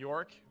I ban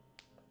York?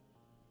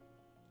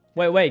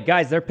 Wait,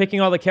 guys, they're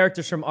picking all the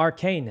characters from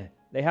Arcane.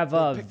 They have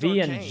They picked V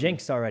and Arcane.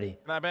 Jinx already.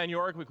 Can I ban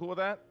York? We cool with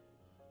that?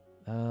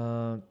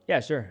 Yeah,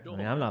 sure. I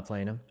mean, I'm not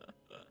playing him.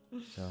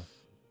 So,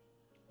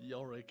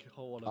 Yorick,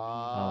 hold Uh,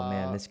 on. oh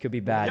man, this could be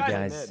bad, Guys,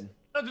 guys. mid.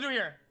 What to do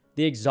here?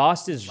 The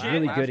exhaust is Last-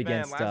 really last good ban,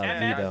 against last V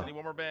ban, MF. guys. I though. need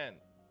one more ban.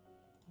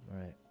 All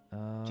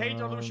right. Kate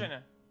or Lucian?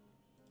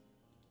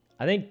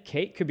 I think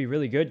Kate could be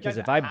really good because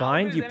Guys, if I how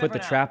bind, good you is put MF the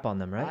now? trap on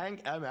them, I right?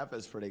 think MF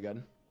is pretty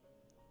good.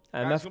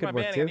 Guys, MF who am could I work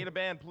banning? I too. need a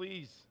ban,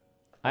 please.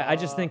 I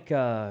just think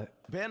Ban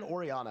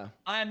Oriana.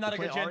 I am not a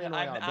Play good Jhin. Oriana,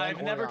 I've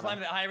ban never Oriana.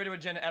 climbed that high rated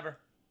with Jhin ever.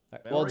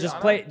 well,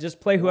 Oriana?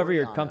 just play whoever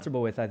you're Oriana.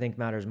 comfortable with. I think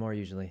matters more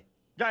usually.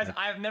 Guys,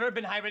 I've never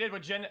been high rated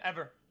with Jhin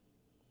ever.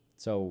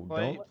 So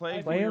Play, don't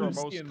play, play who you're him.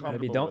 most Maybe comfortable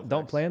Maybe with, don't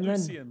Max. play him then.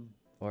 Lucian.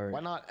 Or Why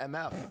not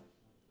MF?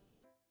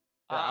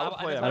 I would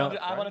play I MF, want to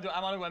right? do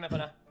MF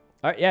now. all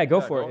right, yeah, go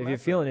Yeah, for go it. If you're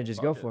MF feeling then. it, just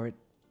Fuck go it. for it.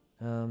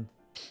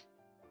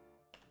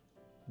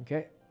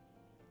 Okay.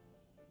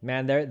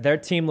 Man, their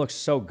team looks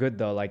so good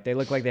though. Like they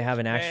look like they have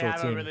an actual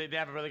team. They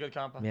have a really good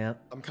comp. Yeah.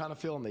 I'm kind of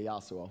feeling the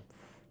Yasuo.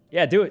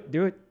 Yeah, do it.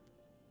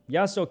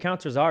 Yasuo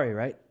counters Ari,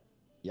 right?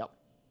 Yep.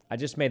 I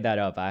just made that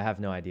up. I have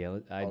no idea.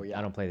 I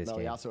don't play this no,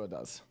 game. Yasuo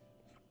does.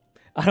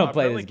 I don't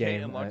play Apparently this Kate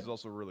game. and Lux is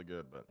also really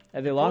good, but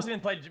Have they lost? Even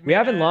played We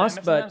haven't lost,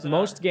 MF but sometimes,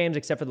 most games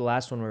except for the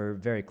last one were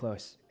very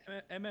close.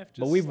 MF just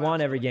But we've slaps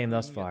won every you. game You're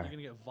thus gonna far, You're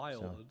gonna get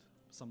violated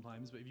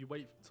sometimes, but if you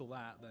wait till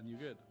that, then you're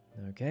good.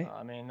 Okay.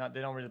 I mean,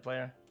 they don't really play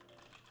her.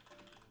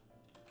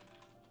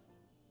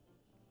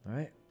 All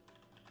right.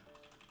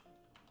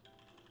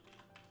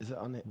 Is it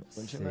on it? Let's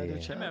When should I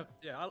do see. chat? MF,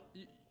 yeah,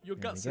 your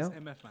gut we says go.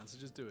 MF, man, so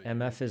just do it.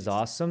 MF is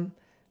awesome.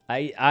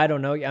 I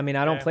don't know. I mean,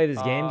 I don't Okay. play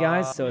this game,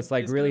 guys, so it's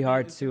like It's really gonna be-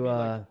 hard it's gonna to be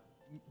like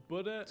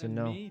Buddha to and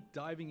know. me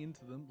diving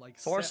into them like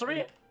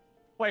Sorcery?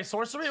 Wait,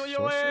 sorcery? Wait,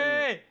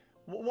 Sorcery.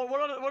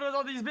 what are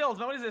all these builds,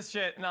 man? What is this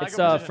shit? No, It's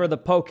I go for the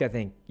poke, I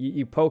think.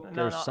 You poke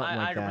No, or something I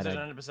like go that. precision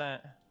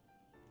 100%.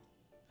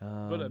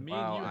 Buddha, me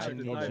wow, and you I have to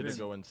need dive you in. to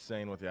go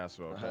insane with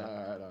Yasuo. Okay?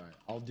 All right.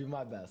 I'll do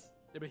my best.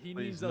 Yeah, but he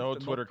Please, needs us no to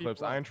knock Twitter people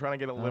clips. I out. ain't trying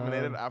to get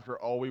eliminated after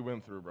all we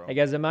went through, bro. Hey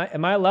guys, am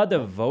I allowed to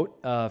vote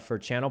for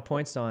channel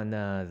points on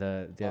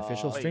the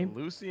official Wait, stream?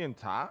 Lucy and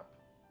top?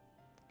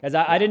 Guys,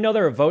 I didn't know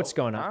there were votes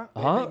going on.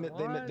 Huh? Huh?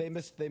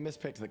 They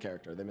mispicked the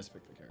character. They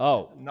mispicked the character.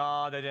 Oh.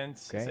 No, they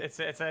didn't. Okay.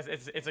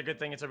 It's a good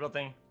thing. It's a real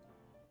thing.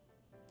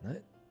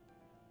 What?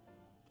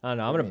 I don't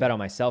know. I'm gonna bet on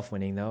myself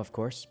winning though, of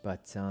course,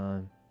 but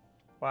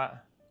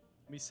What?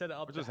 We set it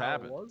up What to just how it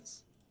happened?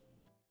 was.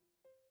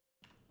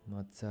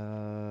 What's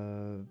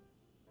Our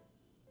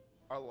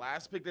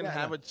last pick didn't Yeah,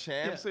 have no. a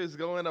champ, Yeah. so he's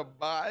going to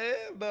buy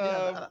it.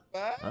 Yeah,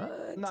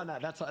 what? No,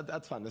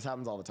 that's fine. This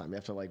happens all the time. You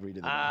have to like redo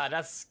the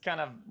That's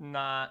kind of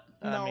not.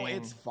 No, I mean,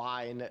 it's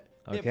fine.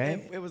 Okay.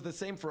 If it was the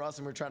same for us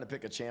and we are trying to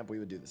pick a champ, we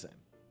would do the same.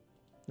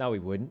 No, we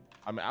wouldn't.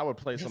 I mean, I would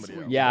play somebody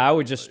else. Yeah, I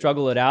would just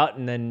struggle it out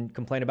and then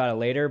complain about it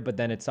later, but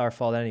then it's our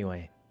fault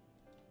anyway.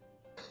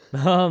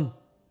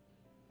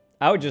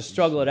 I would just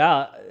struggle it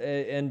out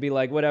and be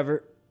like,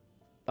 whatever.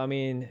 I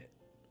mean,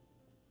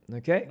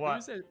 okay.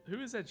 What?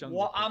 Who is that jungle?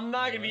 Well, pick, I'm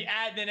not by gonna the be way?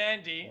 admin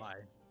Andy. Why?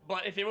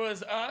 But if it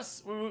was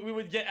us, we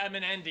would get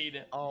admin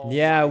Andy'd. Oh,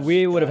 Yeah,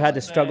 we would have had to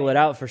Just struggle it saying.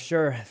 out for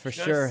sure, for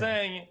Just sure.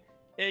 saying,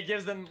 it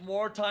gives them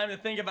more time to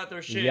think about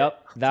their shit.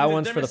 Yep, that So if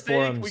one's they're for the mistake,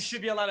 forums. We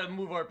should be allowed to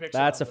move our picks.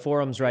 That's a around.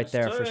 forums right Just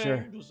there for saying,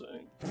 sure. just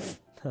saying.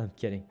 I'm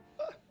kidding.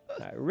 All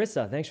right,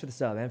 Rissa, thanks for the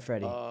sub, and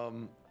Freddie.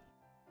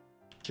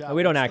 Chat,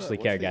 We don't what's actually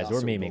what's care, the guys. We're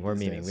Yasuo memeing, build we're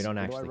these memeing. We days? don't What do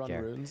I actually run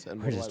care. runes and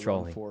We're what do just I run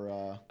trolling.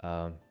 For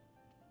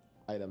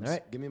items. all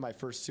right. Give me my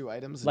first 2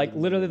 items. and Like give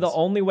me literally the runes.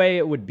 only way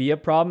it would be a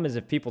problem is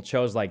if people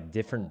chose like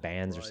different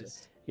bans or something.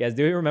 Christ. You guys,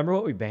 do you remember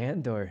what we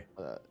banned or?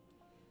 The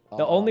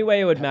Uh, only way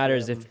it would matter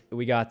is if Peplum.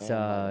 we got and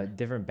Mother.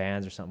 different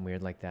bans or something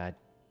weird like that.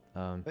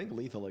 I think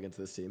lethal against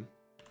this team.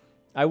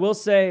 I will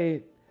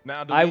say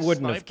Now, do I we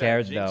wouldn't snipe have that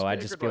cared Jinx though. I'd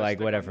pick, just or be do I like,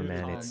 stick on whatever, you?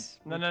 man. can't. It's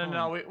No,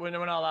 we're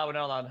not allowed. We're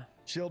not allowed.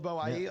 Shield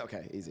bow IE.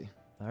 Okay, easy.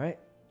 all right.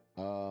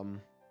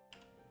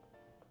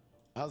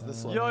 How's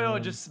this look? Yo,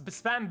 just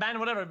spam ban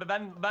whatever, but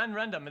ban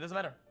random. It doesn't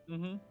matter.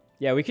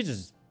 Yeah, we could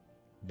just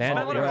ban.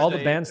 Fine, Were whatever, all the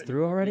stay- bans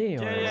through already?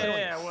 Or? Yeah, I'm not yeah, going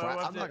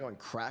yeah. I'm not going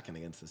cracking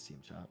against this team,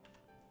 chat.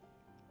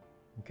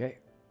 Okay.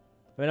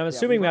 I mean, I'm Yeah,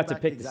 assuming we run have to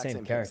back pick the exact same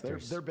picks.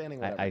 characters. They're banning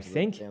whatever. I so the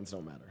think bans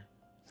don't matter.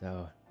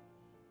 so.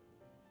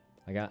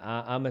 Like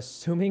I'm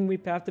assuming we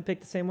have to pick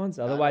the same ones.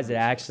 don't Otherwise, it think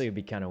so. actually would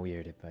be kind of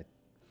weird. But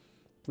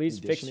please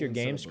fix your Conditioning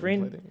game instead of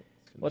screen. bone plating?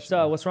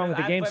 What's wrong with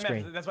the I game play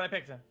screen? Meth, that's what I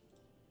picked.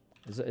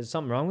 Is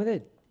something wrong with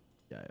it?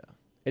 Yeah.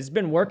 It's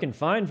been working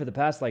fine for the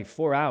past like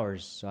 4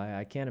 hours, so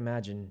I can't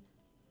imagine.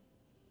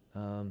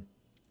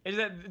 Is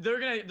that they're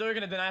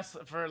gonna deny us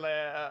for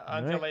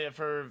until Alright.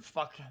 for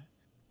fuck.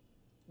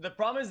 The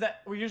problem is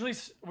that we usually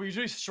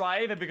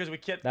strive because we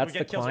get That's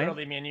the kills climb.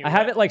 early, me and you. I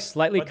have right? it like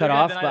slightly But cut they're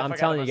gonna off, deny but the I'm fuck out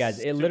telling of you us guys,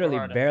 it super literally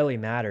hard. barely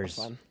matters.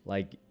 fine.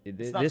 Like not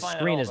this fine at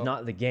screen all, is though.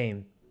 not the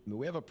game. I mean,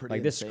 we have a pretty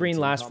Like this insane screen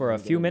team lasts for a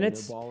comp, few getting the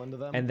minutes, ball into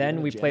them. and Even then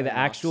if we play the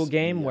Janet actual knocks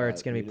game where the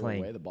it's gonna be meter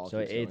playing. away, the ball So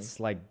keeps going. it's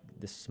like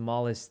the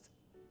smallest.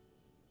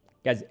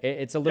 Guys,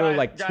 it's a little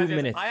like Guys,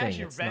 2-minute I thing.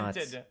 actually It's not.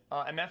 rented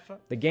MF.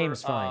 The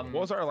game's for, fine. What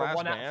was our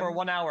last ban? for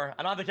 1 hour.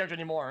 I don't have the character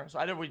anymore, so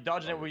either we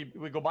dodge it, we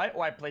go by,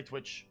 or I play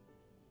Twitch.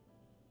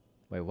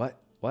 Wait, what?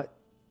 What?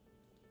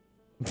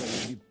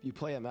 you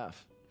play MF.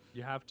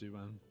 You have to,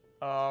 man.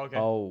 Oh, okay.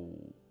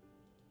 Oh.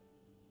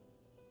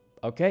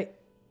 Okay.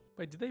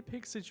 Wait, did they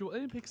pick Sijuani? They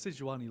didn't pick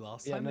Sijuani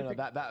last Yeah, time. no, They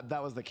no, picked-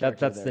 that was the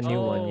character. That's the there.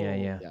 new one. Yeah, Oh.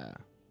 yeah. Yeah.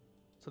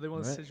 So they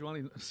want Alright.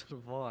 Sijuani instead of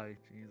Vi.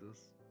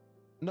 Jesus.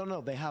 No,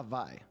 they have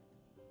Vi.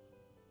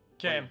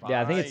 Okay.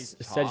 Yeah, I think Vi it's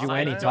top.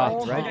 Sejuani I top,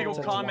 don't right? think I go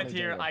Sejuani comment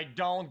here. jungle. I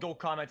don't go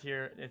comment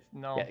here. It's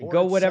no. Yeah, Or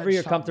go it's whatever Sedge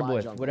you're top comfortable Vi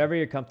with. jungle. Whatever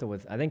you're comfortable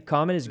with. I think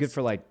common is good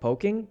for like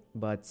poking,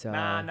 but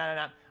Nah.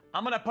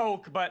 I'm gonna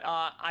poke, but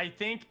I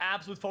think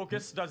absolute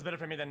focus does better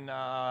for me than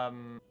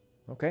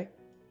okay.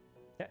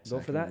 Yeah, go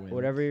for Second that. wind.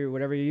 Whatever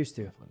you're used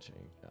to. Punching.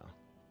 Yeah.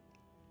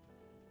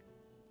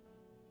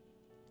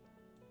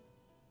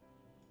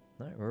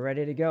 All right, we're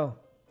ready to go.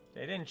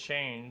 they didn't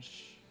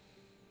change.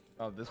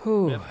 Oh, this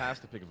Whew. myth has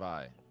to pick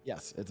Vi.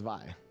 Yes, it's Vi.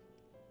 Okay.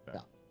 Yeah.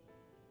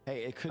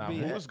 Hey, it could Now, be.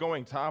 who's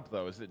going top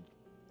though? Is it?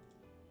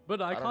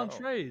 But I don't can't know.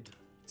 trade.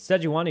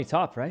 Sejuani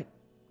top, right?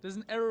 There's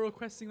an error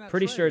requesting that.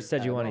 Pretty trade. sure it's Yeah,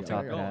 Sejuani no,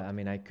 top. there But you go. I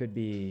mean, I could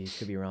be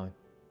wrong.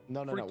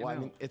 No. Freaking Well, I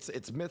mean, out.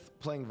 it's Myth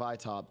playing Vi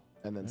top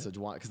and then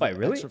Sejuani. Because Wait, they're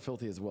really? extra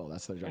filthy as well.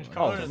 That's their jungle. Oh,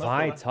 Colors,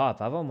 Vi that's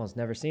top. I've almost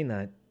never seen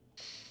that.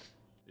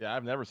 Yeah,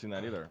 I've never seen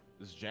that either.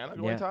 Is Jana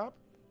going Yeah. top?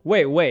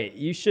 Wait.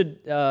 You should.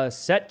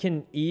 Set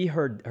can E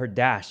her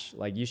dash.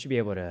 Like you should be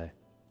able to.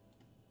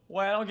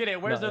 Well, I don't get it.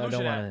 Where's No, the I don't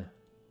Lucian at? wanna-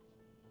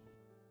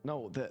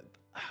 No, the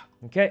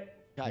Okay.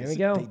 guys, Here we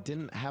go. they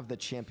didn't have the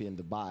champion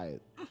to buy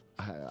it.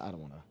 I don't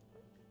want to.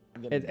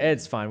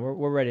 It's fine.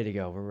 We're ready to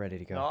go. We're ready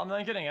to go. No, I'm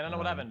not kidding. I don't know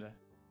what happened.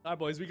 Alright,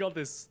 boys, we got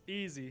this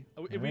easy.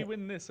 If we Alright.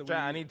 win this, Chat,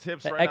 I need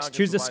tips X, right now. against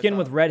choose the Vi skin top.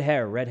 with red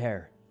hair. Red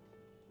hair.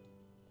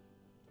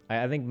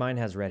 I think mine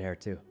has red hair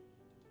too.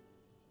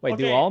 Wait,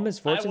 do Okay, all I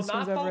misfortune will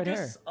skins not have red hair?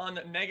 focus on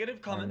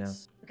negative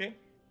comments. Okay,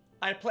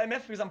 I play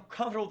MF because I'm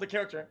comfortable with the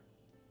character.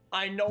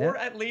 I know Yeah. her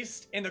at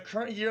least in the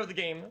current year of the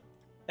game,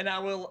 and I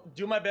will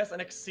do my best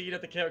and exceed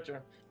at the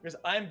character because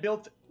I'm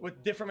built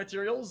with different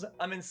materials.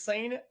 I'm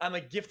insane. I'm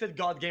a gifted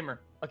god gamer.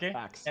 Okay,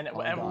 Facts. and Oh,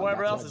 God,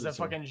 whoever that's else what is I a do,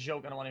 too. fucking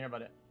joke. I don't want to hear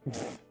about it.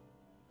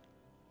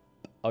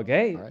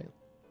 Okay. All right.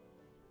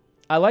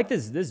 I like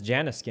this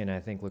Janna skin. I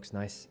think looks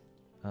nice.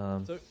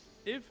 So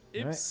if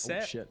Alright.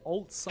 Set shit.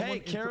 ult someone Hey,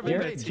 into Caravan Here,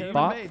 their Maid, it's team,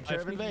 Bop. Caravan Maid, I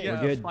Caravan think you Maid.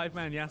 get We're a good.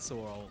 5-man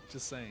Yasuo ult.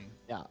 Just saying.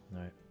 Yeah. All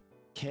right.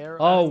 Care.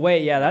 Oh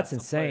wait, yeah, that's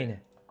that's the play. insane.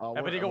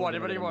 Everybody go ward.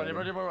 Everybody go ward.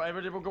 Everybody go ward.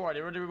 Everybody go ward.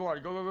 Everybody go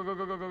ward. Go, go, go, go,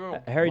 go, go, go,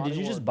 go. Harry, did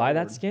you just buy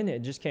that skin? It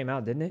just came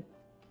out, didn't it?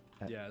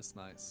 Yeah, it's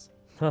nice.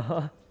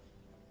 All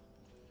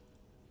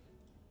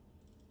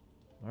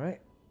right.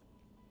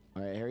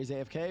 All right, Harry's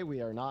AFK.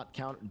 We are not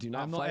do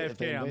not I'm not fight if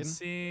they AFK. I'm invade.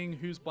 seeing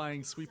who's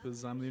buying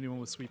sweepers. I'm the only one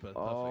with sweeper. Perfect.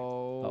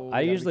 Oh, I you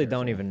gotta be usually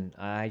don't careful. even.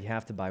 I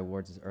have to buy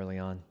wards early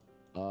on.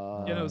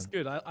 Yeah, no, it's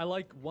good. I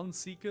like one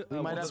seeker. We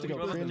might have to go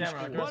Go to the cringe.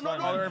 camera. Run, Run, run,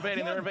 Oh, they're run.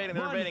 invading. They're invading.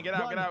 They're Run, invading. Get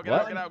out. Get out. run. Get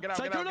out. What? Get out. Get out.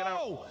 Get out. Get out.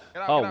 Sykkuno!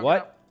 Get out. Oh, Get out, what?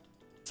 get out.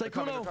 They're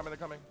coming. They're Sykkuno! coming. They're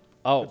coming.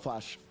 Oh, Good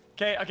flash.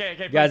 Okay, okay,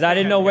 okay. guys, I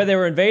didn't know where they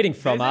were invading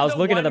from. This I is was the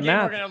looking at the one game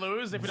map. We're gonna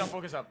lose if we don't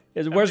focus up.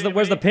 Where's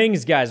the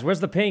pings, guys? Where's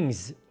the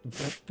pings?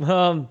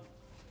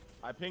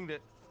 I pinged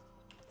it.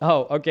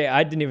 Oh, okay.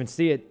 I didn't even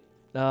see it.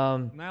 Now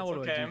what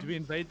do I okay. do? Do we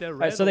invade their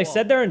red? Alright, so or they what?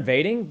 said they're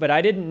invading, but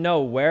I didn't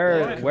know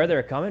where Yeah. where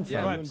they're coming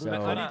Yeah, from. go So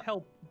ahead. I need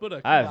help.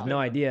 Buddha, I have come no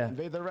on. idea.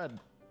 Invade the red.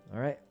 All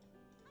right,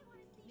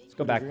 let's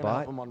go back You're gonna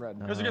help bot. them on red.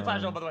 It was a good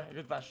flash, though, by the way. A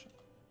good flash.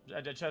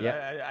 I just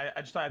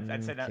thought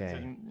I'd say that. Okay. To,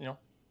 you know.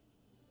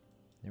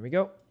 There we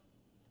go.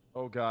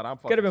 Oh God, I'm.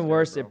 Could have been fucking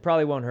worse. scared, It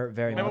probably won't hurt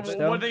very What much what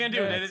though. are they gonna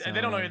do?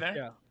 They don't know you're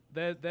there.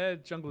 Yeah, their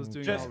jungle is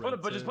doing Just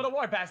alright, put so- a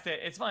ward past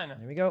it. It's fine. There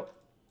we go.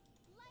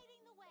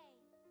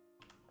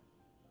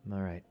 All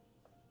right.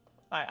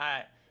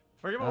 Alright.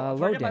 Forget Low about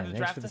the Dan, thanks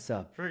draft. for the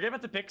sub. Forget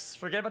about the picks.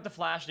 Forget about the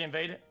flash. The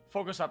invade.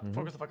 Focus up.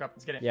 Focus the fuck up.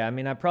 Let's get it. Yeah, I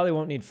mean, I probably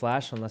won't need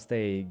flash unless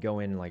they go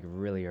in like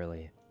really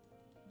early.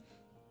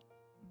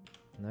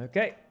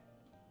 Okay.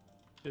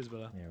 Cheers,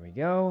 brother. There we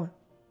go.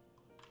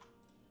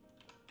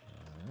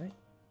 All right.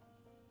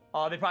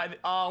 Oh, they probably.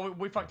 Oh,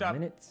 we fucked up.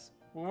 Minutes.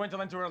 We went to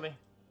land too early.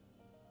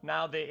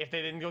 Now if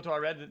they didn't go to our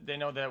red, they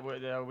know that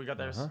we got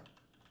theirs.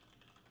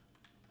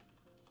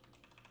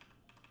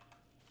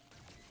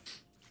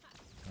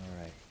 All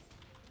right.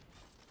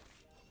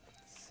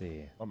 Let's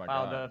see. Oh my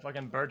Wow, God. the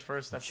fucking bird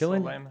first. That's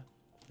Chilling. so lame.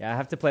 Yeah, I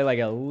have to play like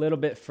a little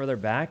bit further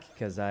back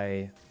because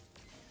I...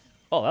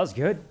 Oh, that was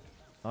good.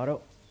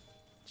 Auto.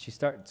 Did she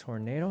start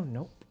tornado?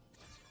 Nope.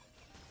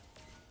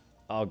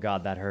 Oh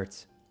God, that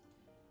hurts.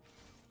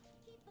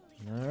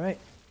 All right.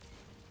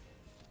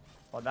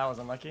 Well, that was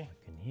unlucky.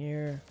 In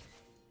here.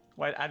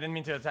 Wait, I didn't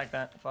mean to attack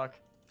that. Fuck.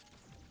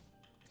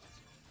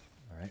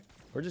 All right.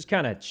 We're just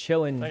kind of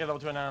chilling. I get level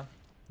 2 now.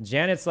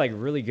 Janet's like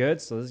really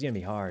good, so this is gonna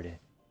be hard.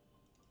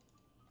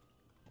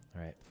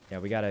 All right. Yeah,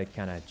 we gotta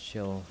kind of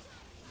chill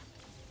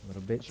a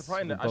little bit. I should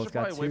probably, We I both should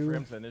got probably wait for two.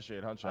 him to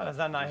initiate hunt How shot. does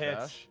that not His hit?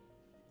 dash.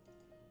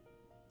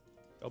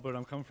 Oh, but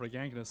I'm coming for a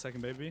gank in a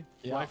second, baby.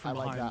 Yeah, right from I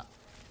like behind. that.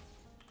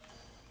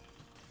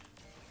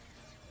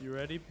 You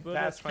ready? Buddha?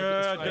 That's Try to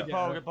good. get- Good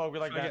poke. Good poke. We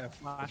like try to get that.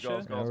 a flash Let's go, here.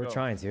 let's go. Yeah, we're go.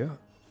 trying to.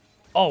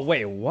 Oh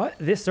wait, what?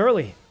 This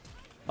early?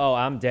 Oh,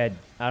 I'm dead.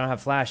 I don't have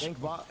flash.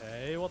 Gank bot.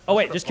 Hey, what Oh the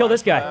wait, just kill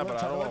this Yeah, guy.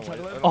 but I don't wanna wait. I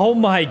don't Oh wanna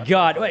my wait.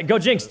 God! Wait, go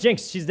Jinx.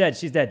 Jinx, she's dead.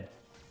 She's dead.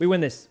 We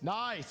win this.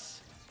 Nice.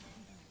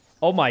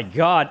 Oh my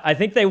God! I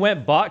think they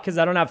went bot because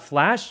I don't have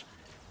flash,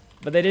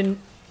 but they didn't.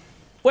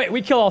 Wait,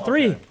 we kill all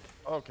three.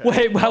 Okay.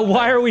 Wait,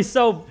 why are we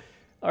so?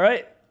 All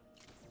right.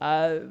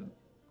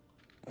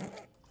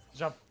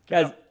 Jump.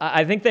 Guys,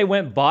 I think they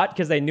went bot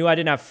because they knew I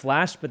didn't have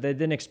flash, but they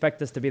didn't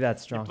expect us to be that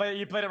strong.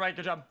 You played it right.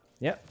 Good job.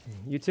 Yep,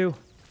 you too.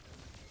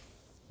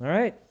 All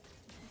right.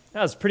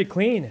 That was pretty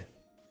clean.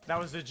 That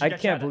was the. I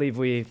can't believe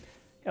we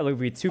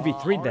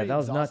 2v3'd that. That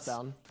was nuts.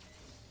 Down.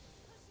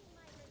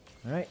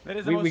 All right. That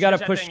is the We most gotta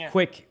G-chat push thing, yeah.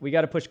 quick. We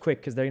gotta push quick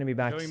because they're gonna be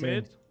back Going soon.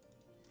 mid.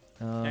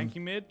 Um,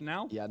 Ganking mid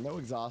now. Yeah, no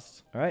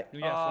exhaust. all right.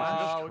 Gonna get a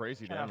flash. Just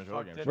crazy damage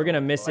early game. We're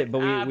gonna miss it,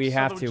 but we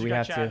have to. Absolute We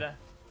have Giga to.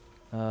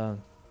 Chad.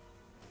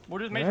 We're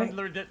just made Alright. from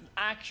literally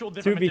actual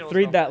different 2v3'd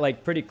materials, that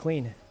like pretty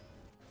clean.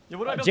 Yeah,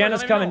 what do I build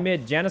Janna's first? I don't coming even know.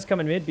 mid. Janna's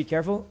coming mid. Be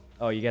careful.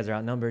 Oh, you guys are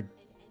outnumbered.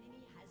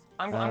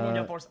 I'm going to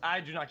get force. I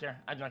do not care.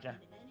 I do not care.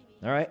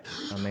 All right.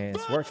 I mean,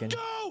 it's working.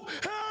 Go,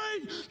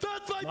 Harry!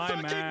 That's my, My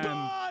fucking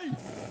man.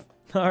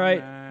 boy! All right.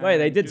 Man, Wait,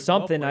 they did good, well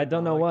something. I played,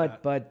 don't man. know I like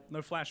what, that. but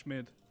No flash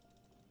mid.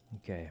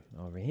 okay.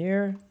 Over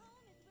here.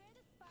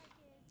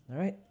 All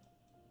right.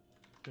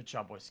 Good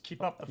job, boys.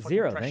 Keep up the fucking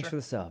Zero. pressure. Thanks for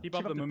the sub. Keep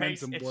up the pace.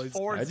 momentum, It's boys.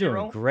 4-0. They're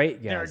doing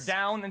great, They're guys.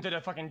 down into the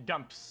fucking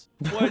dumps.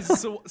 Boys,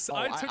 so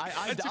I took.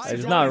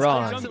 It's not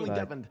wrong, I accidentally but-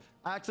 deafened.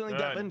 I accidentally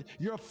Good. deafened.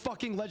 You're a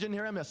fucking legend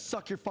here. I'm gonna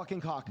suck your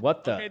fucking cock.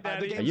 What the? Okay, the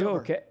Daddy. Are game's you over.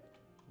 okay?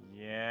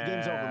 Yeah.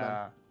 Game's over,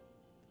 man.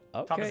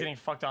 Top is Okay. getting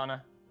fucked on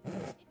her.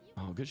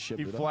 Oh, good shit,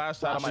 He Buddha.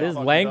 flashed out of my This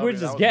fucking language W.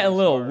 is That was getting a really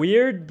little smart.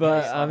 weird,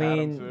 but Yeah, I had him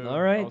mean, too. all That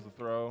right. was the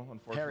throw.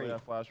 Unfortunately, Harry. I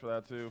flashed for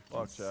that too. Fuck,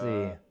 Let's Chad.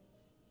 see.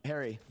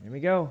 Harry. Here we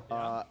go.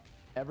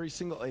 Every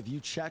single, if you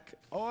check.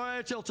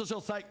 Oh, chill,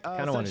 psych.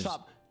 Kinda wanna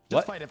stop.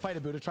 what? Just fight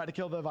it, Buddha. Try to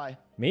kill the Vi.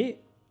 Me?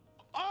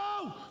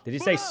 Oh! Did he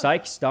say Buddha!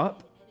 psych?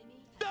 Stop.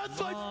 That's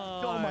like.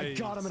 Oh my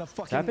god, I'm gonna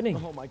fucking. happening?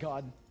 Oh my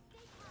god.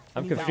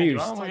 I'm I need that.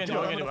 confused. Oh We're my gonna do god, it,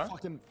 I'm we're gonna gonna do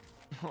fucking.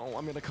 Oh,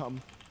 I'm gonna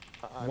come.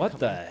 I'm What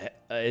the?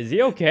 coming. Is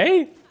he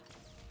okay?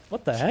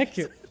 What the heck?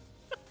 I'm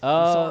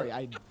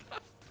sorry.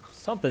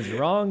 Something's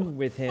wrong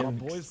with him.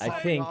 Boys I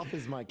popping think. off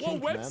is my What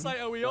kink, website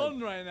man. are we on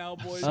right now,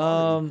 boys?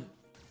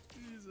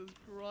 Jesus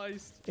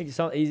Christ. I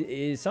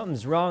think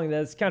something's wrong.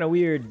 That's kind of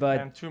weird, but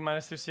And 2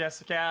 minus 2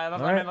 CS. Okay,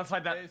 Alright. let's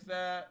fight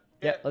that.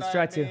 yeah, let's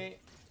try to.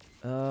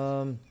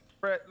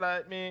 Fret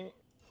like me.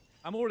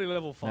 I'm already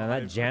level 5. Now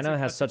that Janna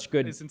has such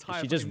good. This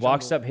entire She just fucking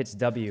walks jungle. up, hits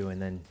W,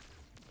 and then.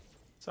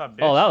 What's up,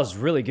 bitch? Oh, that was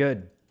really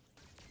good.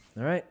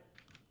 All right.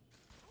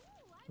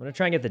 I'm gonna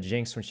try and get the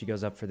Jinx when she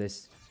goes up for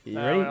this. You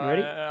ready? You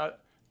ready?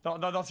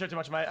 Don't steer too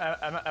much.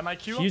 My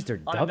Q She used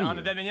her on W.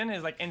 the dead minion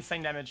is like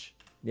insane damage.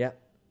 Yeah.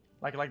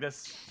 Like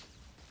this.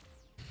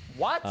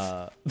 What?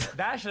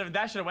 That should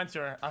have went to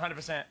her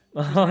 100%.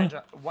 100%.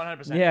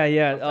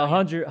 Yeah.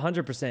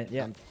 100%.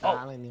 Yeah.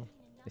 Oh.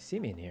 They see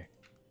me in here.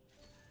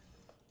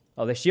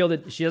 Oh, they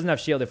shielded. She doesn't have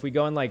shield. If we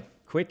go in like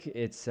quick,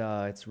 it's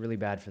really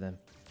bad for them.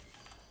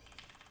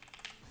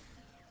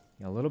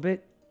 A little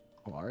bit.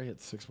 Oh, I already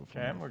hit 6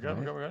 before. Okay, we're good.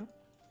 We're good.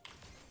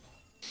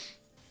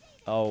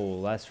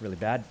 Oh, that's really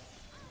bad.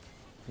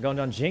 I'm going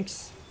down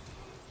Jinx.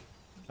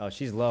 Oh,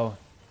 she's low.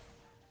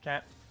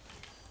 Can't.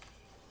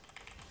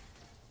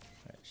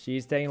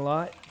 She's taking a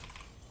lot.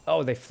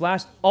 Oh, they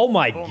flashed. Oh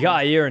my Boom.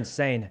 god, you're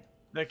insane.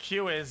 The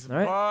Q is All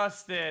right.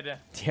 busted.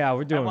 Yeah,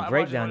 we're doing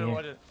great Watch down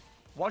it.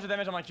 Watch the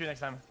damage on my Q next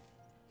time.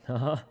 here.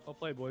 I'll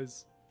play,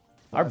 boys.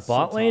 Our That's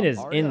bot so lane tough. is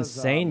Ari has,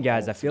 insane,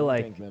 guys. I ult, feel so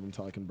like. think maybe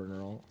until I can burn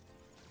her ult.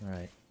 All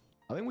right.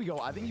 I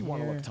think you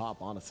want to look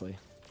top, honestly.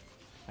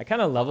 I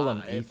kind of level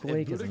them If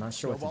equally because Buddha I'm not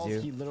sure what to snowballs, do.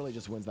 He literally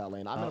just wins that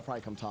lane. I'm gonna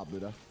probably come top,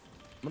 Buddha.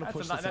 I'm gonna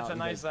push this out. That's a and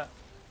nice. get-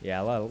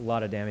 Yeah, a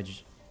lot of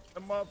damage. The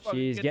motherfucker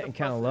She's get getting the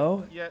kind of pussy.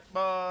 low. Yeah, boy.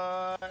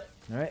 All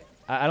right.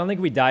 I don't think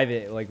we dive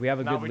it. Like we have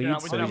a No, good we do lead,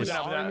 not. We so do we not.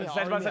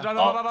 just.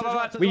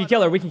 Ari, We can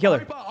kill her. We can kill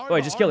her. Oh,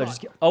 wait, just kill her.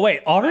 Just kill. Oh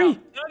wait, Ari?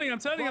 I'm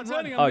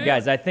turning. Oh,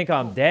 guys, I think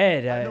I'm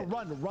dead. No,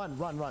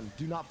 run.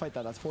 Do not fight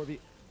that. That's 4v.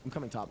 I'm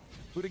coming top.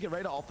 Buddha, get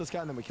ready to ult this guy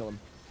and then we kill him.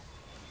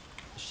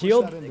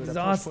 Shield that in, Buddha.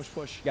 exhaust.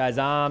 Push. Guys,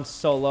 I'm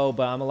so low,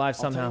 but I'm alive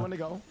I'll tell you somehow. when to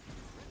go.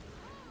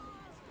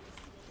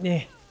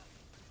 Yeah.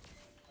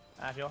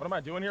 What am I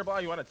doing here, boy?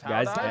 You want to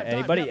tower Guys, dive?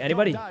 anybody?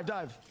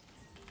 Dive.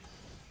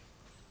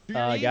 Do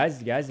your E.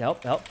 Guys,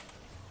 help.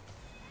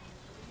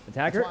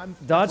 Attack That's why her. I'm-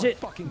 Dodge that's my it.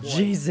 fucking boy.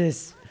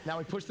 Jesus. Now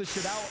we push this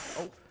shit out.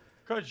 Oh,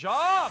 Good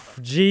job.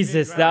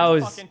 Jesus, Good that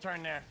was. fucking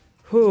turn there.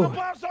 Whew.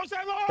 That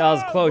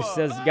was close.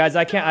 Guys,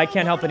 I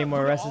can't help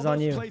anymore. Rest is all on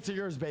those you. plates are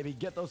yours, baby.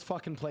 Get those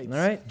fucking plates. All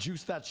right.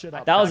 Juice that shit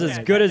up. That was as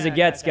can't, good I as it can't,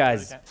 gets, I can't,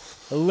 guys. I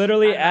can't.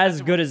 Literally I as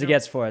can't good as it do it.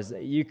 gets for us.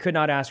 You could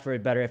not ask for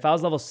it better. If I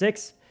was level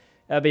 6,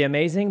 that'd be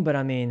amazing. But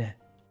I mean,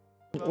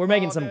 we're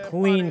making some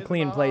clean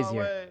plays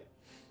here.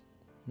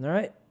 All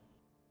right.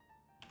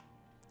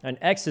 And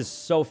X is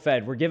so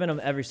fed. We're giving him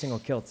every single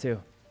kill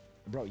too.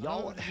 Bro,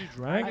 y'all.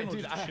 Dragon or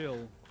Dude, just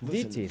chill?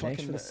 Listen, DT,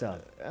 thanks for the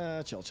fucking,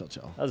 sub.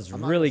 Chill. That was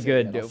I'm not really gonna say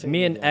it yet. good. I'll say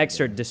Me it and at the end X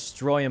are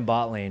destroying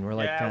bot lane. We're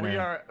like Yeah, kind we of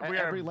are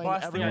Every lane,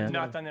 busting every a lane.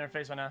 nut on their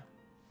face right now.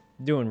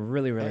 doing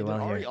really Hey, well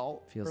did Ari here.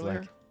 ult Feels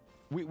earlier?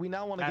 like. We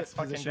now want to That's get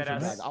fucking positioned for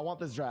deadass. drag. I want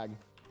this drag.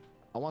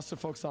 I want us to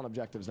focus on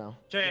objectives now.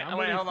 Okay, Yeah, I'm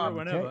wait, ready hold for it on.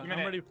 whenever. Okay. I'm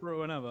ready for it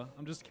whenever.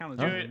 I'm just counting.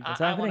 Huh? Dude,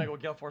 What's I want to happening? go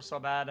Gale Force so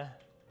bad.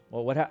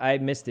 Well, I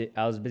missed it.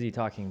 I was busy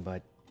talking,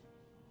 but.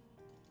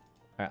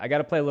 All right, I got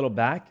to play a little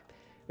back.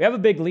 We have a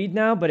big lead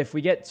now, but if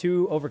we get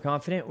too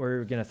overconfident,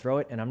 we're going to throw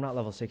it, and I'm not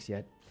level 6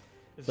 yet.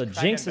 This So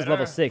Kraken Jinx is level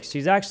better. 6.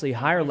 She's actually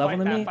higher level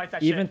than me, fight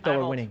that even shit. though I'm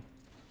we're ult. winning.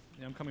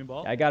 Yeah, I'm coming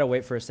ball. I got to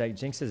wait for a sec.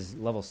 Jinx is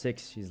level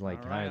 6. She's like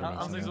All higher right, than me.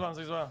 I'm 6 somehow.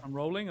 as well. I'm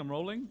rolling.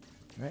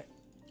 Right.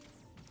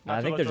 No,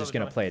 I think chill, they're chill, just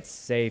going to chill. play it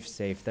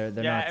safe. They're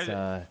Yeah,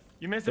 not...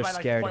 You missed they're it by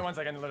like scared. 0.1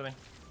 second, literally.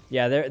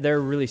 Yeah, they're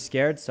really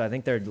scared, so I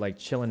think they're like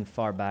chilling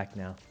far back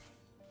now.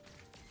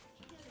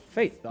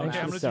 Fate, thanks Okay, I'm for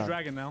gonna the do sub.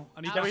 dragon now.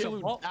 I need Absolute-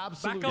 that bot.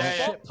 absolute Back up,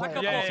 shit bot. play. Back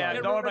up, Yeah, bot. yeah,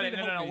 Get don't ready worry, to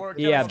no, help me. work.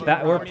 Yeah,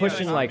 Get we're ready.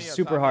 pushing Not like me,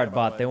 super not me, hard by the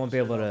bot. way, They won't be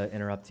just able so to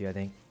interrupt you, I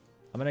think.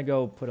 I'm gonna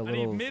go put a I need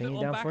little mid thingy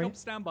on down for you. backup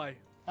standby.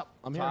 Yep,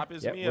 I'm here. Top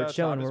is Yep, me. we're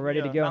chilling. top is We're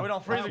ready me, to go. Now we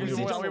don't freeze We because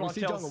see we jungle, want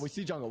we kills.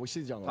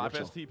 see jungle. Top We're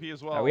chill. STP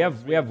as well. We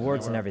have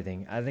wards and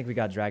everything. I think we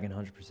got dragon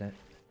 100%.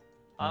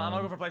 I'm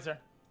gonna go for plates here.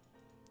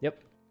 Yep.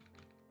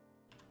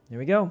 Here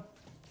we go.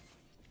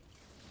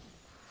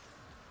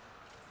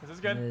 This is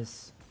good.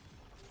 This-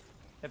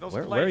 Hit those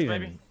Where plates,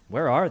 even? baby.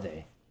 Where are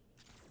they?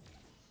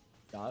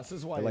 Yeah, this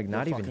is why They're, like, you're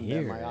not even fucking dead,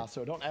 here. my ass,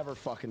 so don't ever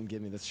fucking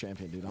give me this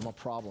champion, dude. I'm a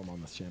problem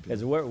on this champion.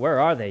 Guys, where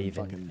are they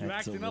even? Fucking You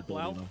acting silver up,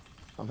 ability, Lau? though.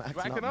 I'm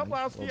Acting up,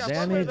 man. Lowski. Well, I fuck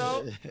damage. with it,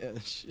 though. Yeah,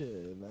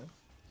 shit, man.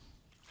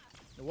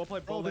 We'll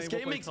play Bro, bot this lane, game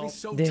we'll play makes me top.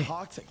 so Yeah.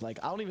 toxic. Like,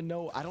 I don't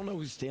know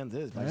who Stands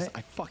is, but Alright.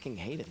 I fucking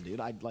hate him, dude.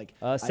 I like.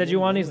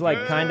 Sejuani's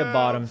like kind of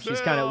bottom.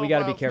 She's kind of. We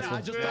gotta be careful.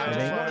 I just- I I think.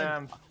 just-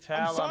 Damn, I'm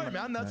tell sorry, him.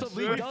 man. That's what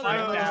We League fight does. I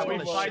that. just We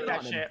wanna fight shit that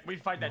on him. shit. We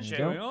fight that shit.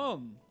 go. Going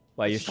on.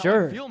 Well, you That's just how I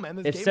sure? feel, man.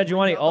 This If game Sejuani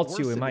brings out the ults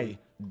you, worst we in might me.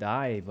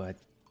 die, but.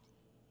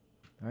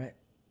 Alright.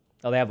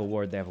 Oh, they have a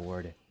ward. They have a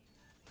ward.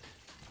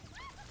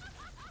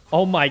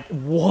 Oh my.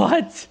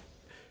 What? See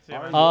you,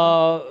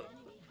 man.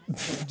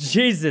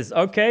 Jesus.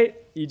 Okay.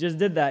 You just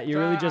did that. You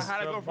really just. I had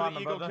to go for the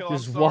eagle kill.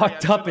 just I'm sorry,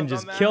 walked I up and shouldn't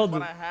just have done killed that, him.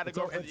 but I had to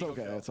go for the It's eagle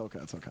okay. kill. It's okay.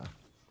 It's okay.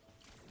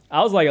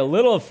 I was like a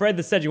little afraid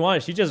the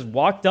Sejuani. She just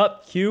walked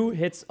up, Q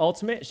hits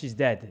ultimate, she's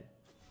dead.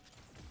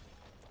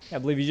 I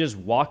believe you just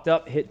walked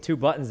up, hit 2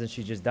 buttons, and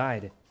she just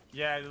died.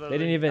 Yeah, literally. They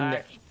didn't even,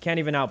 can't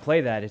even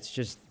outplay that. It's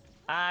just,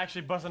 I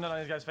actually busted it on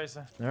these guys' face.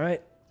 all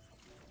right.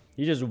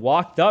 You just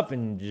walked up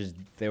and just,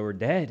 they were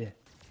dead.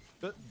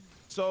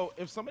 So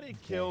if somebody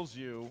kills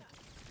you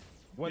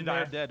when You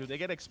they're die. dead, do they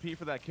get XP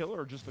for that kill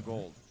or just the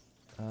gold?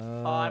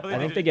 I believe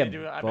think they they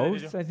do, get I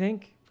believe they both. do. I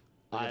think.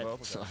 I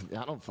both?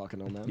 Okay. don't fucking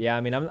know, man. Yeah,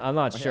 I mean, I'm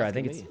not sure. I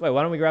asking think it's. me? Wait,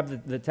 why don't we grab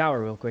the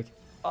tower real quick?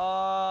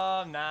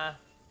 Nah.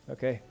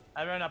 Okay.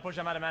 I'd rather not push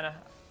him out of mana.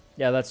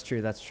 Yeah, that's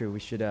true. That's true. We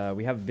should.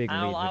 We have a big lead.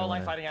 I We don't don't like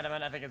wanna- fighting out of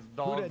mana. I think it's Who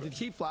dog. did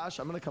he flash?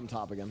 I'm gonna come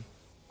top again.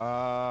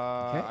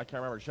 I can't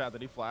remember. Chat,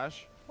 did he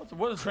flash? What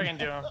does Kraken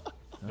do?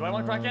 Do I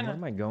want Kraken? What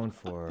am I going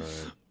for?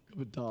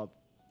 Come top.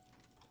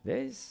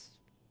 This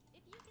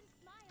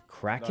No,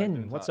 Kraken?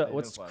 he didn't What's flash. up? He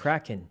What's didn't flash.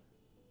 Kraken?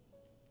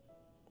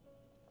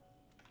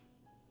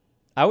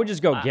 I would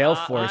just go Gale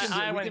Force.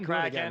 I We went can do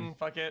it again. Kraken.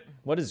 Fuck it.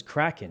 What is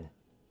Kraken?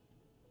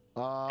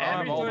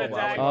 Every all turn the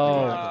attack.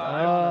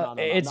 Oh,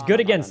 it's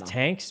good against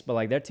tanks, but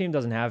like their team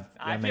doesn't have.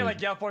 I feel like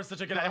Gale Force is such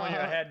a good item when you're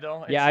ahead,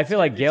 though. Yeah, I feel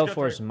like Gale good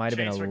Force for might have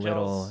been a chains for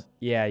little. kills.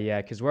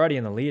 Yeah, because we're already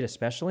in the lead,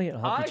 especially.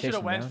 It'll help you I chase should have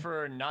them went down.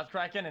 for not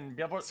Kraken and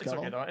Gale Force. It's okay,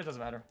 Scuttle. though. It doesn't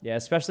matter. Yeah,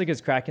 especially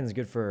because Kraken's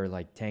good for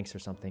like tanks or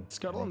something.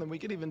 Scuttle, and then we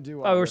could even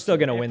do. Oh, we're still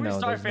gonna If win we though.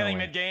 start There's no failing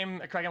way.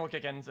 mid-game, Kraken will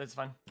kick in. So it's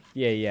fine.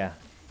 Yeah.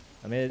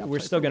 I mean, Yeah, we're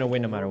play still for gonna local,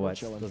 win no matter we're what.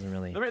 chilling. Doesn't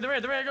really. They're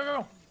ready, go.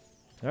 All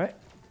right.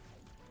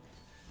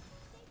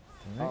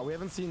 We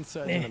haven't seen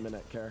Sedge in a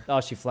minute, Care.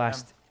 Oh, she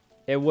flashed.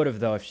 It would have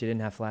though if she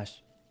didn't have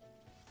flash.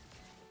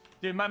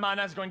 Dude, my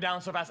mana is going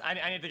down so fast.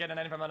 I need to get an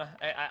 90 for mana.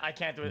 I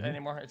can't Mm-hmm. do it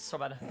anymore. It's so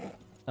bad.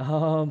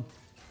 Uh-huh.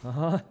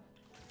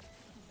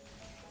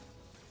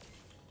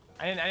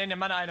 I need a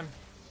mana item.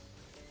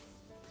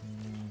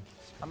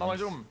 I'm on my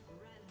zoom.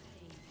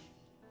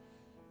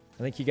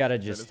 I think you gotta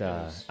this just. game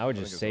is- I would I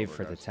think just it's save over,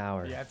 for the guys.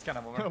 tower. Yeah, it's kind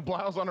of over.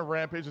 Blau's on a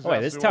rampage. Oh,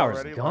 wait, this Yasuo tower's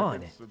already,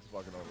 gone. It's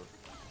fucking over.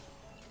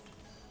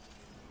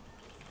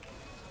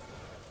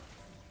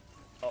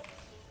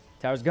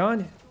 Tower's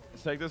gone.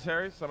 Let's take this,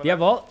 Harry. Some of Do you have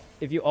that. ult?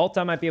 If you ult,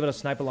 I might be able to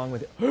snipe along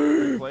with it.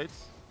 Three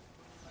plates.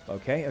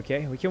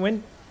 Okay, we can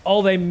win.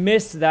 Oh, they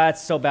missed.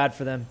 That's so bad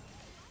for them.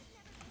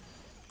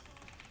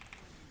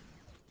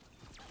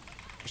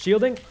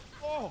 Shielding.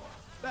 Oh,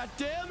 that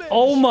damage!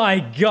 Oh my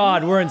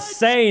god, we're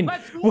insane.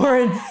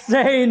 We're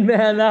insane,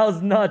 man. That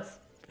was nuts.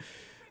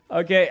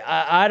 Okay,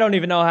 I don't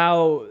even know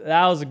how.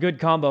 That was a good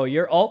combo.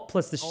 Your ult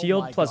plus the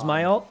shield my plus God.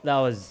 my ult. That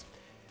was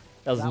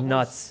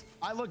nuts.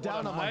 I looked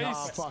down. I'm like, nice.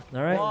 oh fuck.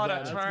 All right. What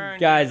a turn.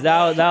 Guys,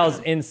 that was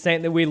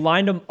insane. That we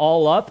lined them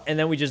all up and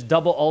then we just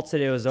double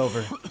ulted. It was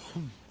over.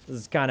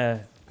 This is kind of.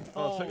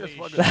 Oh, take this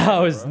Holy fucking That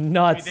shit, was bro.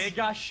 nuts. They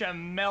got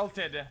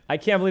melted. I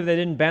can't believe they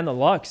didn't ban the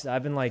Lux.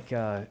 I've been like,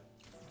 you're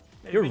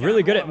We got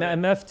really good at more of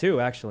it. MF too,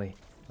 actually.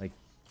 Like,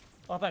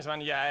 Oh, thanks,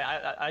 man.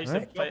 Yeah, I used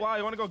Alright. to Yo, play. Blau,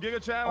 you want to go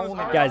Giga Challenge? Oh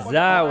my Hurry guys, up,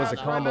 that fucking was a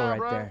flash combo now, right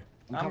bro. there.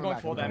 I'm coming going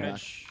back, full I'm coming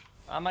damage.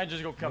 I might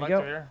just go There we collector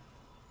go. here.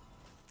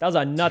 That was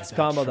a nuts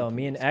combo though.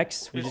 Me and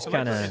X, we Is just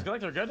collector- kind is of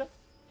collector good?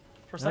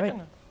 For a Alright.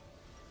 second.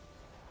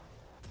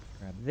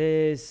 grab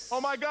this. Oh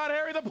my God,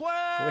 Harry, the play!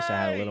 I wish I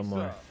had a little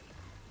more.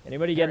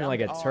 Anybody getting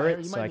like a Oh, turret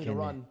Harry, you so might I need to can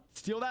run.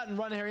 Steal that and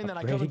run, Harry, and then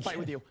I upgrade come and fight again.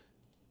 with you.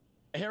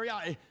 Harry,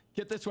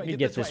 get this way. let me Get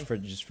get this way. for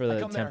just for I the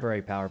come there.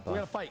 temporary power We're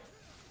gonna buff. fight.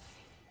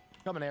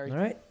 Coming, Harry. All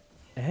right.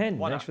 Hen,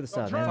 Why thanks not? for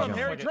the Oh, sub. turn man, him, John.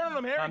 Harry, turn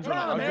him, Harry, I'm turn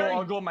doing it. him, Harry.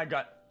 I'll go with my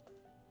gut.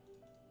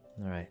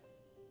 All right.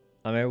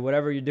 I mean,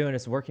 whatever you're doing,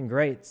 it's working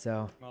great.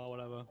 So Oh,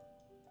 whatever.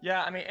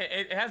 Yeah, I mean,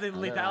 it has a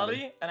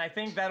lethality, and I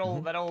think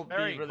that'll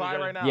Harry, be really buy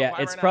good. right now. yeah,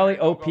 buy it's right now, probably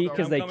Harry. Go, OP go, go.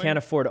 because I'm they coming. can't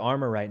afford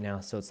armor right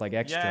now, so it's like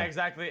extra. Yeah,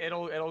 exactly.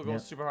 It'll go Yeah.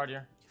 super hard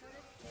here.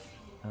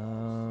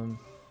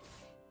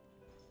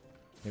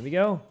 Here we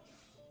go.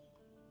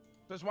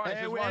 Just watch,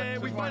 Hey, just wait, watch, hey,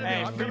 just we watch. fight it.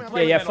 Hey, I'm we coming, I'm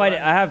play Yeah, middle fight it.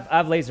 then. I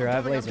have laser. I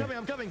have coming, laser.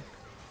 I'm coming.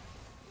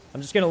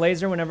 I'm just gonna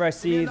laser whenever I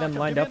see me a them knockup,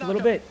 lined give up me a a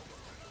little knockup. bit.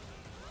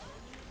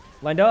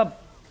 Lined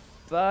up.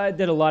 I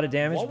did a lot of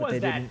damage, What but was they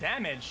that didn't.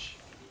 damage?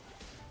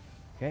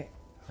 Okay.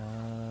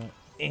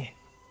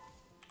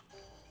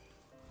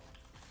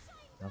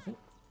 Nothing.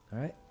 All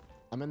right.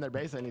 I'm in their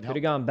base. I need Could help.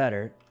 have gone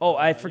better. Oh,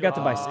 I forgot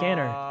to buy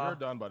scanner. You're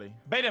done, buddy.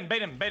 Bait him,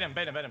 bait him, bait him,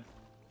 bait him, bait him.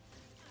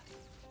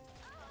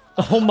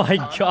 Oh my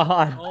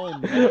god. Oh,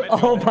 no.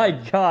 Oh my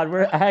god.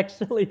 We're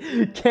actually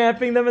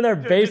camping them in their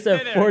base Just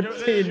at stay there.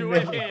 14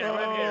 Wait minutes. here,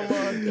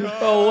 wait here.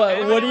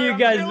 Oh, what do you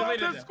guys?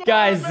 Let's go,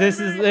 Guys,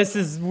 baby. this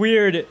is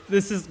weird.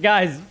 This is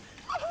guys,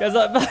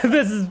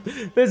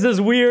 this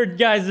is weird,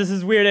 guys. This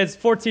is weird. It's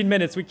 14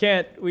 minutes. We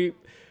can't. We're.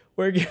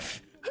 Holy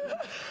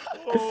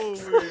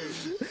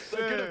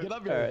shit. Get up All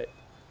here. right.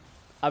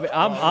 I mean,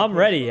 I'm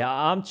ready.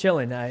 I'm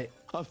chilling. I'm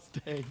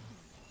staying.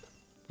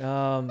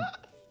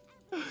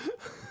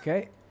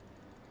 Okay.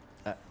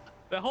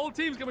 The whole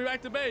team's coming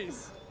back to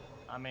base.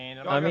 I mean,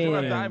 Yo, I guys, you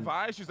wanna mean- dive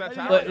by? She's that Look,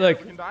 talented. We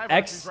can look. dive by.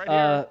 X, She's right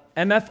here.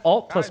 MF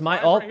ult plus Guys, my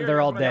dive ult. right here. They're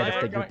You all guys wanna dead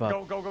dive? if they group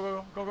up.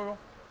 Go. All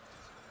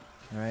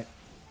right.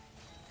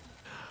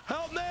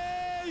 Help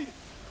me!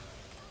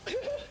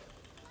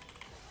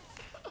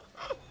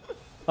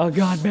 Oh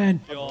god,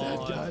 man.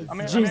 Guys. I'm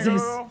here,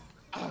 Jesus.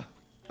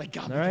 My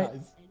God, All right.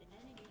 guys.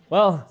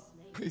 Well,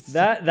 Please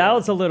that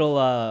was a little.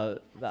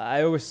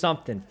 It was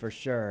something for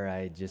sure.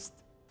 I just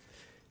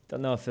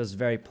don't know if it was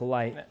very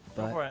polite, Go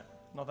but for it.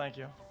 No, thank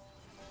you.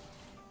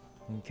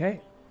 okay.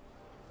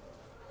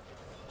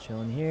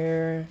 Chilling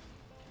here.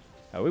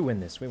 Oh, we win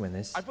this. We win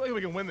this. I feel like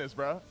we can win this,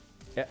 bro.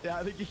 Yeah,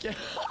 I think you can.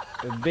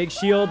 Big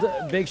shield.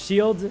 Big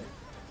shield.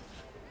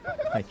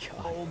 My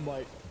God. Oh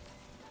my.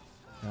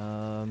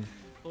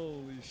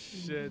 Holy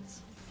shit.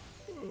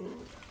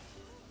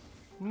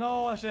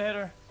 No, I should hit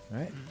her. All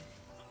right.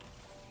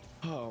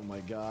 Oh my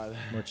God.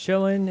 We're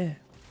chilling.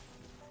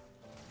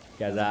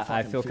 Guys, I'm I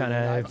fucking feel feeding.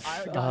 kind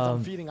Guys, of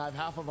I'm feeding. I have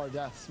half of our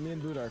deaths. Me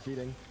and Buddha are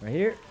feeding. right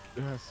here.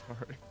 Yeah,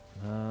 sorry.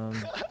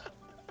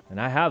 And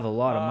I have a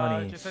lot of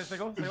money. Just stay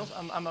go.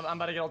 I'm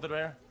about to get ulted right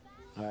here.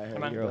 All right, here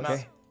Come on, we You're go.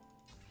 okay.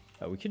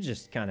 We could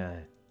just kind of.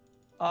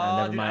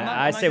 Never Dude, mind. I'm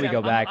I say we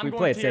go back. I'm We going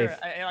play it tier.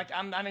 safe.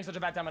 I'm having such a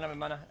bad time on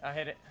mana. I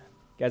hate it.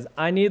 Guys,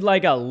 I need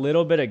like a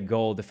little bit of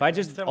gold. If I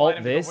just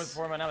ult this.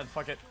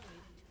 Fuck it.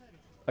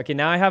 Okay,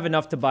 now I have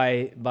enough to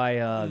buy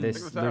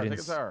this Take the tower. Take the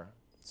Ludens. tower.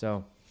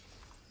 So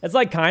it's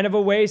like kind of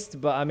a waste,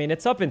 but I mean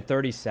it's up in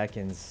 30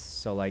 seconds.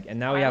 So like, and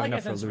now we have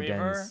enough for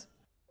Ludens.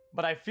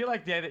 But I feel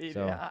like the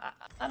So- I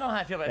don't know how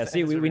I feel about Yeah, it.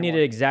 see, we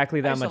needed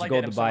exactly that I used to much like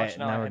gold the to item so buy much it.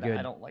 now, Now we're good.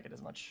 I don't like it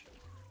as much.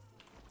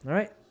 All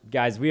right,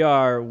 guys, we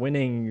are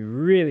winning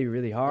really,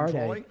 really hard.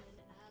 Controlling?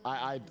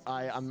 I'm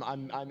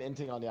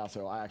inting on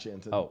Yasuo. I actually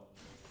inted. Oh.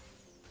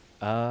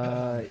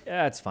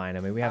 Yeah, it's fine.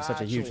 I mean, we have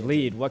such a huge Actually,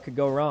 lead. What could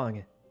go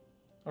wrong?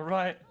 All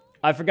right.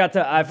 I forgot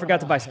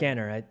to buy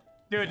scanner, right?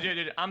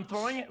 Dude, I'm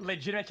throwing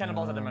legitimate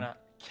cannonballs at them right now.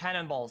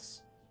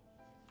 Cannonballs.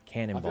 I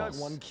feel like Cannonballs.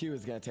 one Q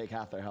is gonna take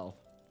half their health.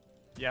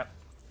 Yep.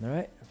 All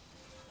right.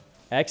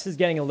 X is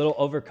getting a little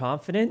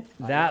overconfident.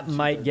 That am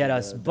might cheaper get than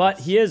us, the but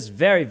best. he is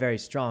very, very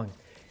strong.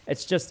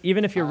 It's just,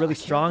 even if you're really I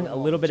can't strong, a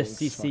believe little bit of Jinx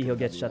CC, fucking he'll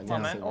get W. shut Come Come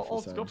on, down. man. Save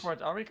it for Go Surge. for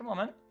it. Ari, come on,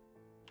 man.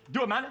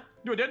 Do it, man.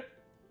 Do it, dude.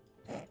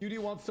 Judy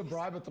wants to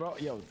bribe a throw.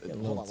 Yo, a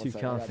hold little on, too one second.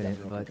 I gotta confident,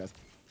 real quick, but- guys.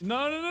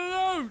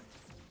 No.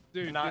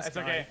 Dude, Nah, this it's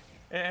guy. okay.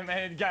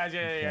 Man, guys,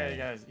 yeah,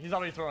 guys. He's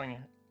already throwing.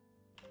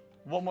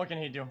 What more can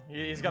he do?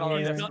 He's got all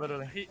Yeah. of this,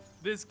 literally.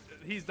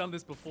 He's done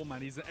this before,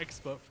 man. He's an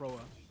expert thrower.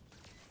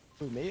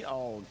 Who, me?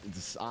 Oh,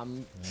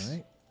 I'm. All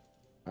right.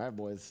 All right,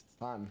 boys. It's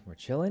time. We're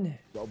chilling.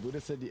 Yo, Buddha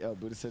said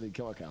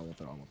kill. Okay, I won't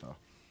throw.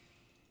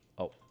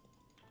 Oh,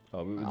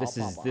 I'll this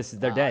pop is off. this is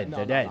they're dead. No,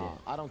 They're no, dead. no.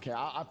 I don't care.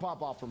 I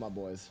pop off for my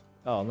boys.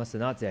 Oh, unless they're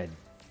not dead.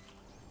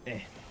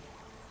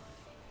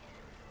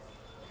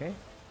 Okay.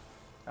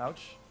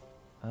 Ouch.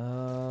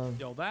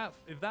 Yo,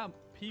 if that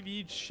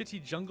PvE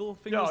shitty jungle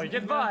thing. Yo, wasn't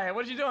get in there- by.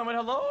 What is you doing? What,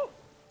 hello?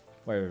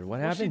 Wait, what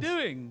What's she happened?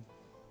 doing?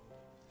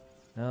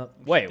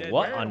 Wait, dead.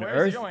 what Where- on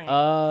where is he earth?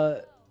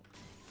 going?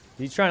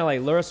 He's trying to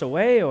like lure us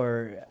away,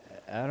 or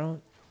I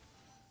don't.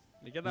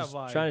 You get that He's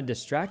vibe. trying to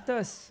distract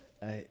us.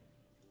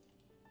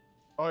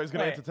 Oh, he's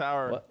gonna Wait. hit the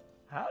tower. What?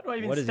 How do I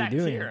even What is he stack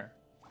doing? here?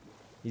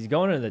 He's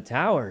going to the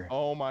tower.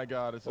 Oh my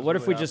God. This is What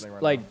if we really just happening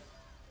right like? now.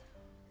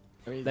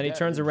 I mean, he's Then he dead.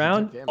 turns He took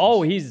around. damage.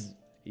 Oh, he's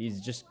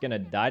just gonna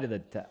die to the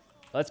tower.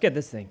 Let's get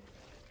this thing.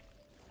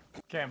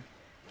 Okay.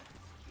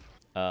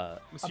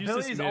 Let's use this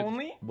Abilities mid.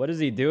 only? What does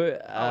he do? Oh,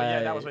 yeah,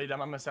 that was what he did. I'm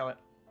gonna sell it.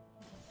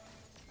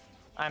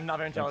 I'm not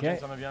very intelligent, Okay.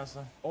 so I'm gonna be honest.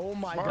 Oh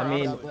my Smart. god! I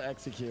mean- that to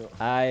execute.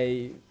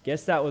 I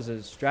guess that was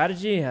a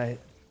strategy. Not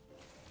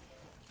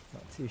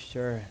too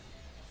sure.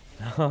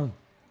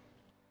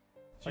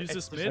 Use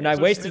this mid. And I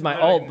So wasted it's my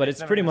never ult, been- but it's it's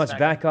never pretty been much stacked.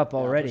 back up Yeah,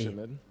 push already. it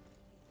mid.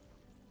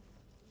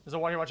 There's a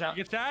wall here, watch out.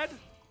 You get Chad?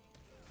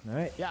 All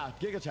right. Yeah,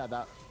 Giga Chad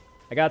that.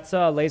 I got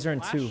laser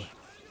in 2. If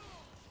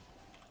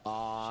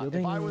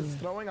Shielding. I was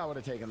throwing, I would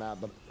have taken that,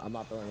 but I'm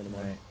not throwing anymore.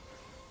 All right.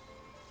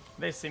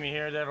 They see me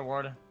here, they have a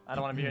ward. I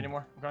don't want to be here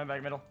anymore. I'm going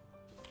back middle.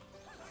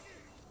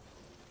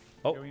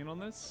 Oh. Going in on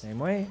this? Same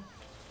way.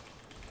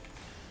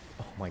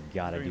 Oh my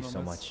god, I Going do on so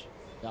this. much.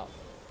 Yeah.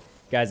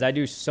 Guys, I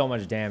do so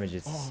much damage.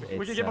 It's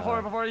We can get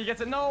before he gets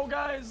it. No,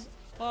 guys.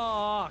 Fuck.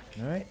 All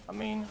right. I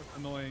mean,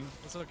 Annoying.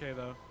 It's okay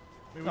though.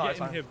 We No, were it's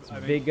getting fine. hit. I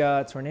think.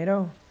 Big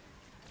tornado.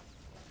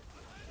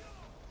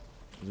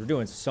 We're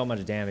doing so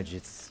much damage.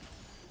 It's.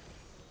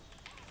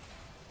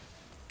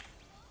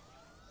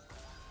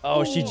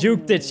 Oh, she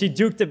juked it. She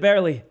juked it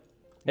barely.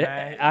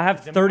 Man, I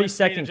have the more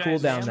 30-second speed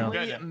advantage, cooldown the now.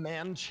 more- Hey,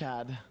 man,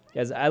 Chad.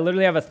 Guys, I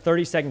literally have a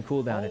 30-second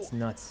cooldown. Oh. It's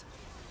nuts.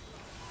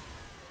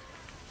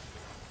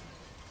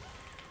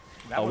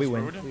 that Oh, was we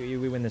win. rude.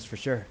 We win this for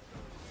sure.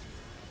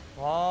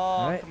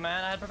 Oh, right.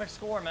 man, I had perfect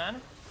score,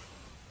 man.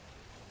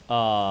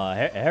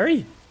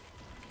 Harry?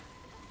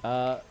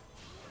 Fuck.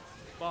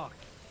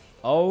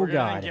 Oh We're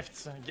gonna god.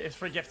 gifts. It's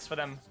free gifts for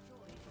them.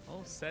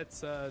 Oh,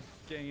 Set's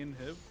getting in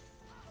here.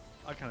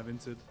 I kind of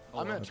entered. Oh,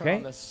 I'm well. gonna turn Okay.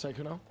 on this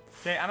Sykkuno.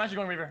 Okay, I'm actually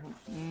going Reaver.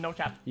 No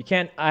cap. You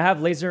can't. I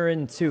have laser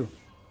in 2.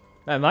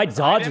 Man, my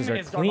dodges item are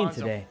is clean Garbanzo.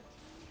 today.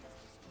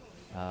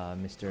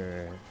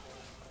 Mr.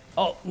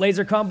 Oh,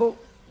 laser combo.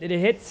 Did it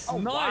hit? Oh,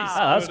 nice.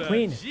 Ah, that's Buddha.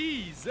 clean.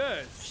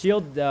 Jesus.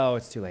 Shield. Oh,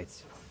 it's too late.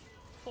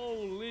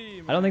 Holy.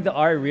 Man. I don't think the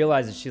Ari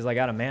realizes she's like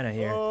out of mana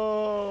here.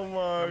 Oh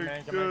my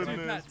man, come on,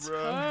 goodness, That bro.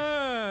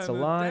 turn. It's a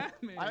lot.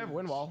 damage. I have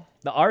win wall.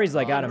 The Ari's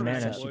like out of I'm gonna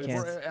mana. reset. She boys.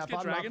 can't. If get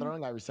I'm dragon. not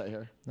throwing, I reset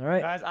here. All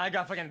right. Guys, I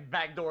got fucking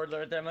backdoored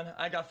right there, man.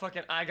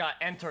 I got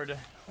entered.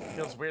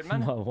 Feels weird,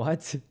 man. What?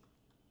 It's okay,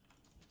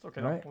 All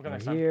though. right. We'll go We're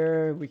next time.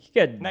 here. We could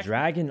get Next-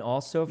 dragon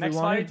also if Next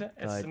we wanted. fight,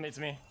 but it's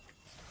me.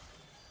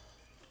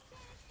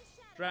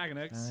 Dragon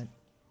Eggs.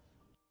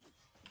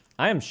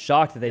 I am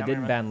shocked that they Yeah,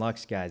 didn't man. ban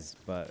Lux, guys.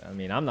 But, I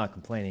mean, I'm not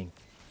complaining.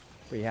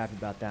 Pretty happy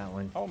about that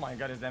one. Oh my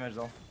god, his damage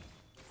though.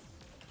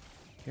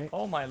 Okay.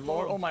 Oh my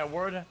lord, oh my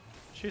word.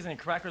 She's in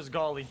Cracker's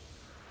golly.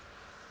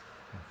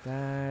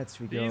 That's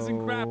we go These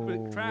and crap,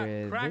 with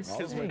crack this.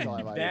 is wait till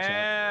I buy your chat.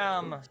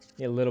 Damn.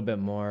 Yeah, a little bit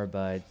more,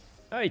 but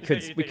we You could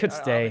take it, we you could take it.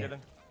 I'll stay. take it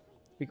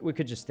then. We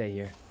could just stay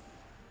here.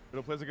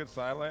 Who plays a good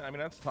side lane? I mean,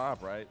 that's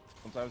top, right?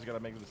 Sometimes you gotta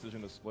make the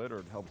decision to split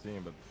or help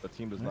team, but the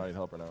team does not need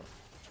help right now.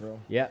 True.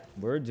 Yeah,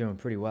 we're doing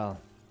pretty well.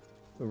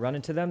 We run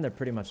into them, they're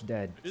pretty much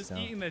dead. Just So.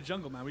 eating their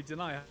jungle, man. We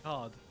deny it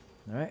hard.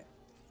 All right.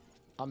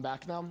 I'm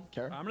back now.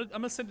 Care? I'm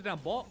gonna send it down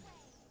bot.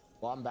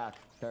 Well, I'm back.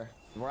 Care?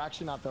 If we're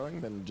actually not throwing,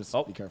 then just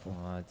Oh, be careful.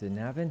 it didn't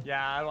happen.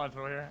 Yeah, I don't want to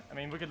throw here. I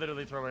mean, we could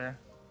literally throw here.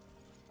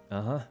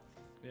 Uh-huh.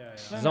 Yeah, yeah.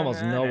 There's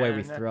almost no way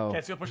we throw. Okay,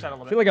 let's go push that a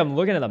little I bit. feel like I'm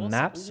looking at the What's-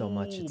 map so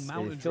much. Ooh, It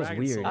Mountain feels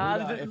Dragon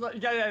weird. Soul.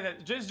 Yeah,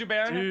 just do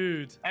Baron.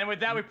 Dude. And with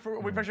that,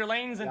 we pressure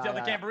lanes until Yeah,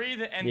 they can't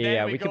breathe, and Yeah, then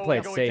yeah, we we could go, play we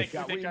it go, safe. We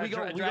Yeah, take, we we take go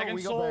Dragon Baron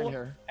Soul,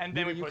 here. and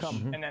then we You push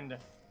come. and end.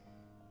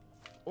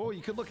 Oh,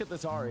 you could look at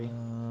this Ari.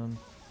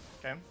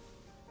 Okay.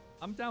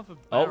 I'm down for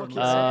Oh, Baron.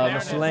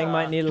 Mr. Lang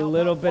might need a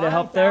little bit of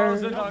help there.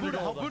 1,000 Help under Buddha,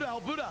 help gold. Buddha,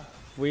 help Buddha.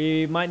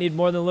 We might need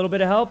more than a little bit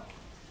of help.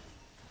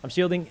 I'm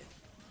shielding.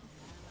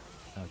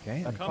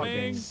 Okay. I'm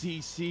Coming. fucking-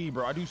 CC,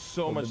 bro. I do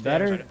so Little much bit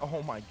better. damage.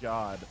 Oh my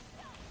god.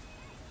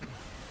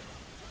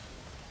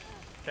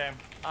 Okay.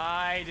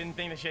 I didn't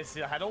think that she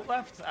had ult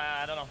left.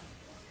 I don't know.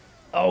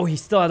 Oh, he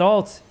still had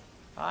ult.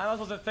 I'm not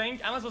supposed to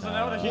think. I'm not supposed to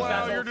know that she Wow,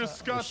 has you're ult.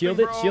 disgusting, Shield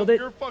it, bro. shield it.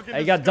 You're fucking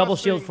I got double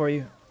shield disgusting. for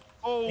you.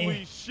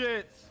 Holy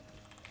shit.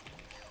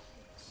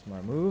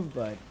 Smart move,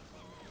 but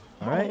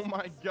all right. Oh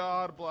my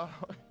god, bro.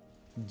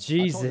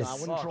 Jesus. I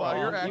wouldn't Wow,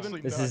 you're draw.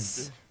 actually This nuts,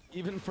 is dude.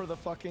 Even for the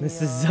fucking.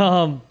 this is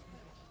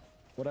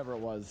Whatever it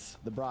was,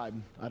 the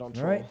bribe. I don't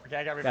all troll. right. Okay,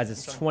 I got Guys,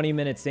 it's 20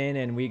 minutes in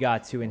and we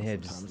got 2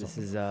 inhibs. This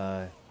is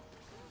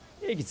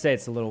you could say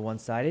it's a little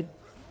one-sided.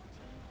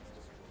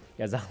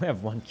 Guys, I only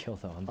have 1 kill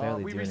though. I'm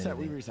barely We doing reset.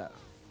 We anything. reset.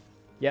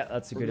 Yeah,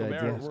 that's a good go idea.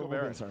 Baron, let's go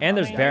Baron. And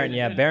there's I mean, Baron. I-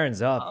 Yeah,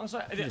 Baron's up. I'm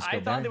sorry. Just I go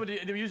thought Baron. they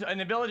would use an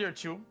ability or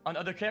two on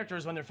other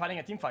characters when they're fighting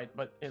a team fight,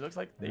 but it looks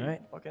like they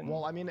Alright. fucking.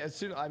 Well, I mean, as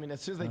soon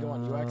as they go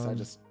on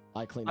UX,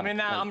 I clean. I mean,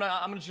 up. now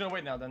Like, I'm just gonna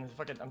wait now. Then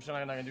fuck it. I'm just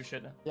not gonna do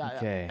shit. Yeah.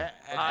 Okay. Yeah.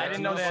 I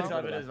didn't know they had Super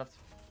abilities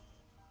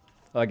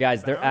left.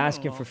 Guys, they're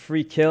asking for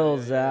free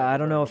kills. I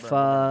don't know if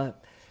Oh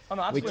no, We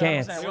absolutely.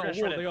 can't. They We're got gonna ward.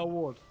 shred They it. got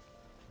ward.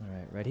 All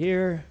right, right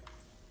here.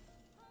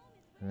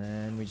 And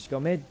then we just go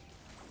mid.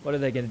 What are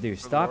they gonna do?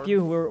 Stop Lord.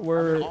 you?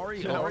 We're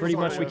Ari's pretty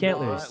much we already can't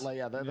on, lose. Like,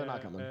 yeah, they're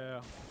not coming.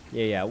 Yeah.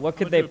 Yeah. What I'm could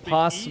gonna they do a big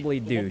possibly E,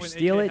 do? 1.8K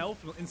Steal it?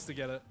 Health, we'll insta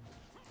get it.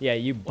 Yeah,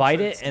 you bite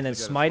it and then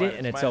Smite smite it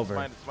and it's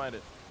over. Smite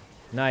it.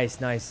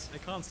 Nice, nice. They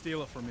can't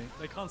steal it from me.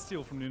 They can't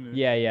steal from Nunu.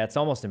 Yeah, it's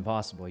almost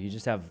impossible. You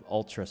just have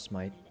ultra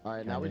smite. All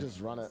right, now we Kinda.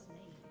 just run it.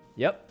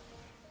 Yep.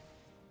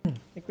 I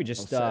think we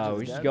just Sedge is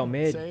we just dead. go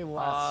mid. Say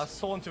less.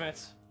 Soul in 2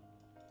 minutes.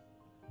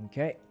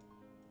 Okay.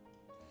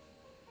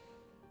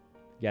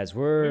 Guys,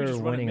 We we're just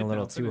run it winning a mid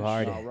little now, too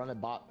finish. hard. Run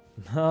it bot.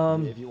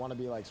 If you want to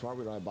be like smart,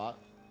 we run it bot.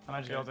 I'm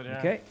actually out there.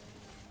 Okay.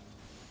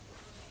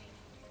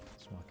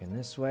 Just walking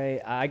this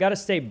way. I gotta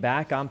stay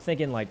back. I'm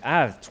thinking like I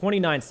have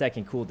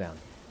 29-second cooldown.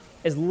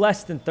 It's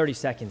less than 30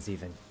 seconds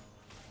even.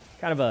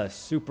 Kind of a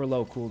super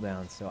low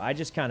cooldown. So I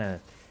just kind of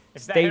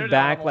If that stay hit it,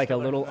 back I'm like a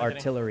almost little killer. I'm kidding.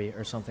 artillery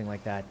or something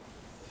like that.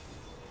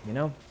 You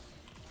know?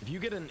 If you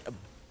get a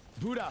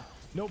Buddha,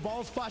 no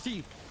balls,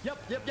 flashy. Yep.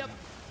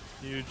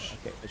 Huge.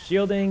 Okay,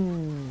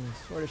 shielding,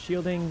 sort of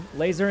shielding,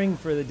 lasering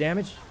for the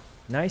damage.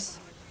 Nice.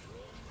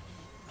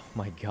 Oh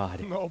my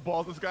god. No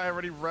balls. This guy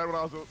already read what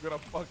I was gonna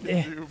fucking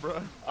Eh. do,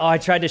 bro. Oh, I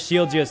tried to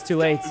shield you. It's too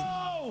late.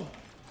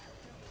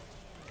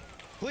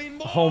 Clean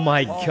ball. Oh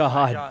my Oh my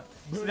god. god.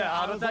 See Buddha, that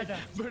I auto was like, attack?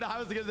 Buddha, I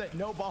was gonna say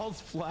no balls,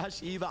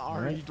 flashy. The Ari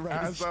Alright.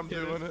 dragon. As I'm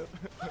doing it.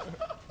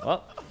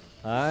 Well,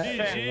 alright.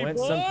 GG, Went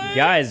boys.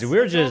 guys,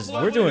 we're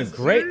doing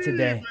great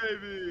today.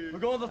 We're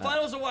going to the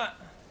finals or what?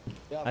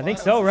 Yeah, I think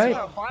fine. so, right?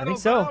 Final I think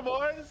so. battle,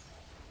 boys.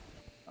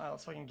 Alright,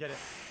 let's fucking get it.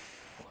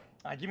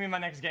 Alright, give me my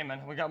next game,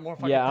 man. We got more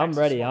fucking Yeah, I'm packs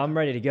to ready. swap. I'm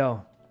ready to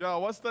go. Yo,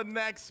 what's the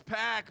next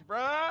pack,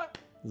 bruh?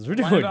 We're Line it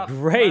doing up. Line up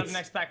great. the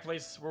next pack,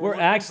 please. We're looking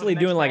for actually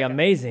the next doing like pack.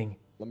 amazing.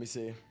 Let me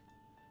see.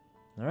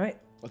 All right.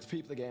 Let's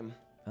peep the game.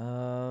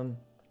 Um.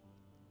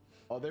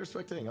 Oh, they're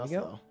spectating us we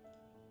go. though.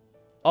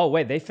 Oh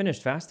wait, they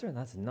finished faster.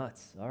 That's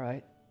nuts. All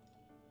right.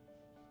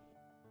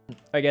 All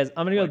right, guys.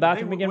 I'm gonna go to the Wait,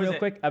 bathroom wait, again what is real it?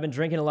 quick. I've been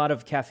drinking a lot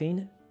of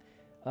caffeine.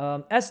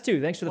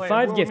 S2, thanks for the Wait,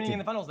 5 who are we meeting gifted. in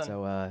the finals then?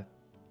 So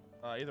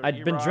Either I've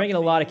been E-Rob's drinking a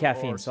lot of team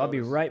caffeine, or so I'll be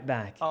Soda's. right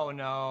back. Oh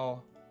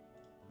no.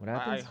 What I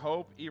happens?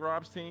 hope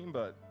E-Rob's team,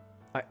 but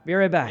All right, be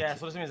right back. Yeah,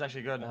 so this team is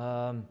actually good. Yeah,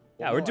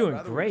 Well, we're no, doing I'd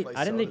rather we great. play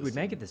I didn't think Soda's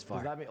we'd make team. it this Does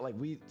far. that mean like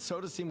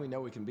Soda's team we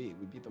know we can beat?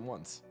 We beat them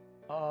once.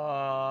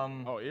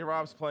 oh,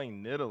 E-Rob's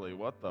playing Nidalee.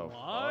 What the What?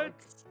 fuck?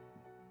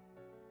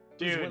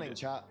 Who's Dude. winning,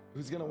 chat?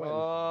 Who's gonna win?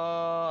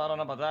 I don't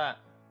know about that.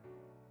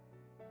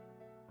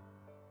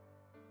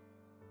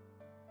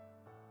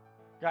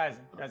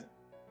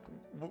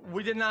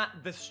 we did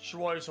not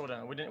destroy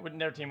Soda. We didn't with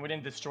their team. We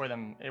didn't destroy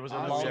them. It was a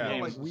Honestly, long I feel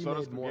game. like we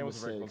Soda's made more game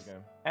was a very close mistakes.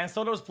 game. And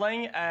Soda was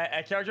playing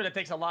a character that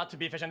takes a lot to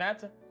be efficient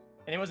at, and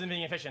he wasn't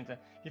being efficient.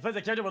 He plays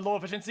a character with low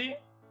efficiency,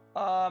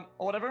 or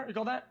whatever you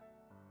call that.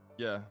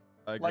 Yeah,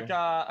 I agree. Like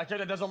a character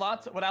that does a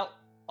lot without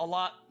a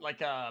lot.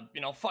 Like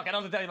you know, fuck. I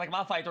don't know tell you like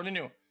Malphite or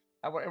Nunu.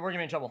 We're gonna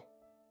be in trouble.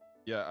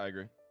 Yeah, I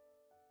agree.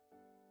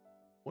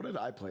 What did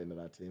I play into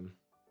that team?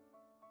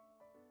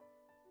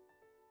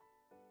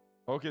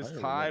 Poke is I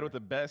don't tied remember. with the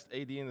best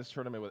AD in this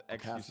tournament with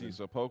XQC, Catherine.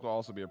 so Poke will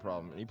also be a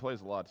problem. And he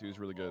plays a lot too. He's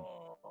really good.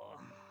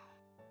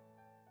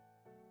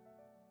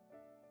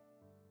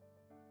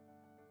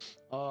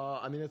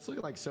 I mean, it's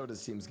looking like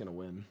Soda's team's gonna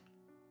win.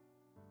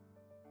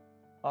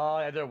 Oh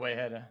yeah, they're way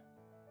ahead.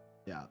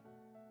 Yeah.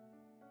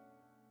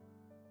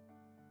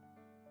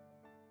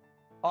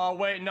 Oh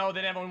wait, no,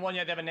 they haven't won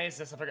yet. They have a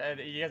Nasus. I forgot.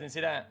 You guys didn't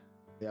see that?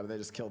 Yeah, but they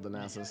just killed the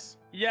Nasus.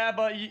 Yeah,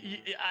 but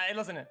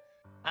listen.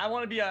 I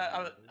want to be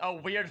a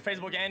weird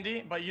Facebook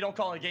Andy, but you don't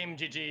call a game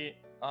GG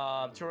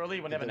too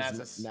early when they have a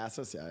Nasus.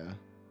 Nasus, yeah, yeah.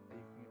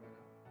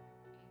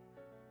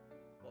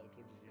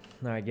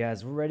 All right,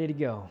 guys, we're ready to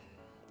go.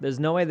 There's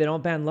no way they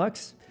don't ban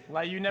Lux.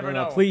 Like you never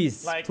No, know.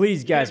 please, Like,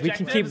 please, you guys, get we can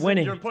keep objectives,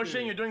 winning. You're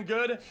pushing. You're doing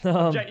good.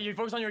 You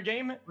focus on your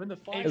game. We're in the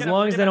and fight. you As kinda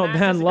long as forget they about don't Nasus,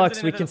 ban he comes Lux,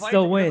 in we into can the fight,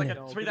 still he does win. like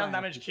a 3,000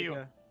 damage Q. All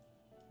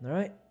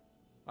right.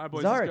 All right,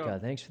 boys, let's go.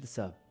 Zarika, thanks for the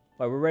sub.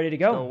 All right, we're ready to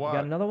go. So We what?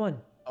 got another one.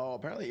 Oh,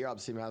 apparently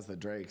Europ's team has the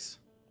Drakes.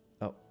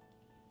 Oh,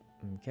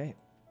 okay.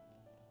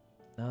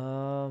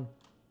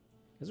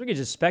 Guess we could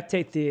just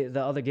spectate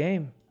the other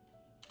game.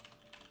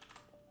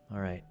 All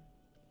right.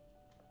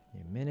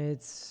 8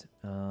 minutes.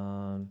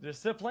 They're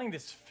still playing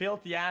this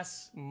filthy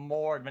ass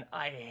Mord, man.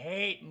 I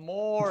hate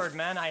Mord,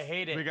 man. I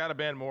hate We it. gotta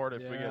ban Mord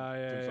if we get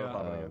Tombstone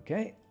popping again.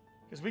 Okay.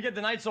 Because we get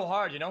denied so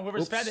hard, you know?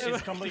 Whoever's fed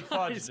is completely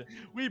Guys, fudged.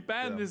 we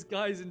banned Yeah. this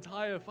guy's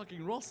entire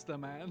fucking roster,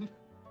 man.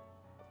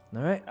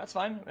 All right. That's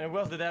fine. And who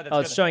else did that? That's Oh,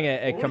 it's good. showing a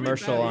What we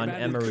commercial banned, on we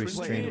banned Emeru's his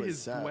stream. Twitch,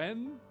 his Sad.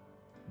 Gwen.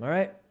 All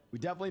right. We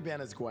definitely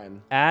ban as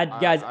Gwen. Ad,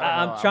 guys. I don't know.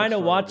 I I'm would trying to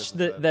struggle watch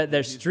against that.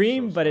 their He's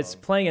stream, so but it's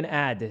strong. playing an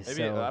ad. Maybe,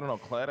 So I don't know,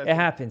 Kled, I it think?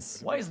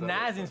 happens. Why is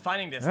Naz in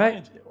fighting this?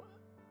 Alright.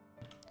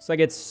 So I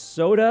get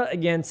Soda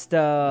against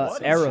What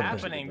is Arab.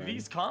 happening?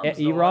 These comms, though, I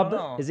don't Erob?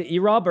 know. Is it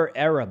Erob or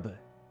Arab?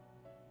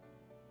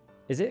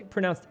 Is it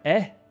pronounced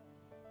I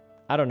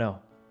don't know.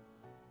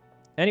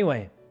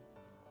 Anyway.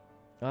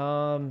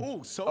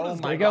 Oh, Soda's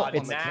Oh my you go. god,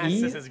 It's Nasus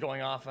E? is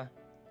going off.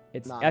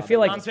 It's. Nah, I nah, feel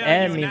nah. like I'm telling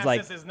eh you, means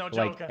like Nasus is no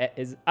like joke.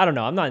 is. I don't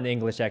know. I'm not an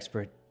English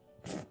expert.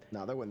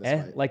 No, they win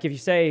this fight. Like if you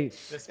say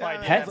This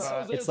fight, pet,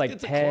 yeah, it's like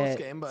it's a pet.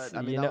 close game, but,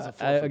 I mean, you that know, was a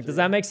 4 for does 3.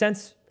 that make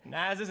sense?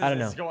 Nasus is, I don't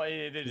know. is going.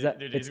 Is that,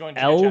 Dude, it's he's going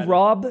to L Chad.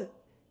 Rob.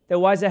 Then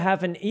why does it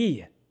have an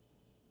E?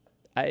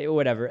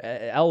 Whatever.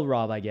 L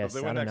Rob, I If guess. they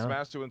I win don't next know.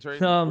 match to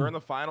trade, Um, we're in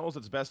the finals.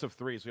 It's best of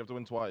 3, so we have to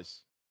win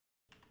twice.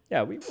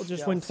 Yeah, we will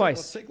just Yeah, win let's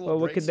twice. take Well,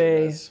 what breaks could here,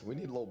 they? guys. We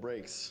need little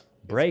breaks.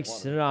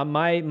 Breaks. No,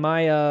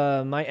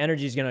 my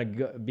energy's gonna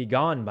be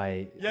gone by.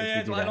 if Yeah, we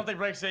yeah. do I that. don't take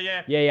breaks.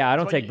 Yeah. Yeah, I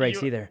don't So take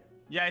breaks you- either.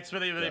 Yeah, it's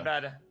really, really Yeah.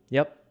 bad.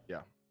 Yep.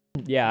 Yeah.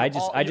 Yeah, I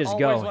just You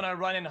go. always want to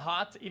run in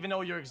hot, even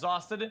though you're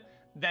exhausted.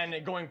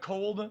 Then going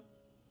cold,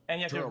 and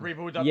you have to True.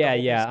 reboot up. Yeah, the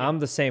whole yeah, piece. I'm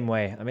the same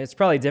way. I mean, it's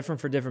probably different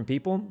for different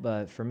people,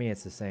 but for me,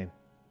 it's the same.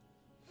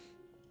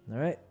 All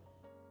right.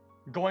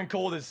 Going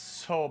cold is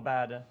so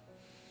bad.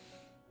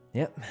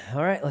 Yep.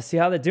 All right. Let's see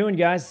how they're doing,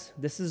 guys.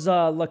 This is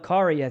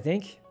Lakari, I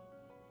think.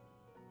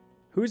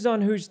 Who's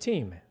on whose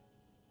team?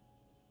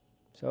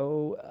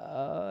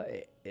 So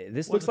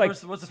this looks like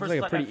what's the looks first,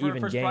 like a pretty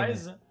even first game.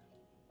 prize?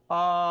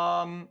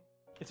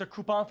 It's a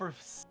coupon for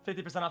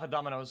 50% off at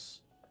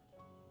Domino's.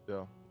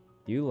 Yeah.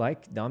 You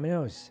like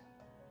Domino's?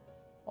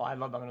 Oh, I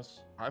love Domino's.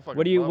 I fucking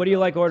What do you love like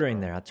Domino's, ordering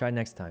bro. there? I'll try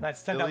next time.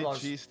 That's Philly $10.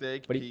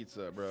 cheesesteak What do you-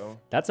 pizza, bro.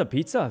 That's a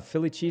pizza,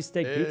 Philly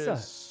cheesesteak It pizza.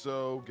 is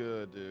so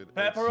good, dude. It's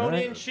Pepperoni so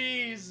and good.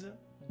 cheese.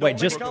 Wait, Don't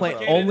just make it plain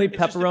complicated. only It's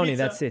just a pepperoni. pizza.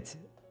 That's it.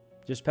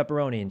 Just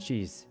pepperoni and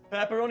cheese.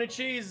 Pepperoni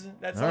cheese.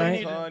 That's All all, right. you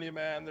I'm need. telling you,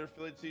 man, their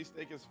Philly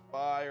cheesesteak is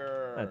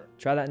fire.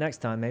 Try that next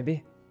time,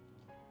 maybe.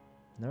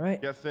 All right.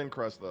 Get thin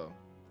crust though.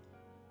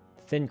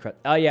 Thin crust.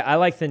 Oh yeah, I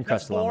like thin That's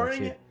crust a lot more too.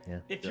 boring. Yeah.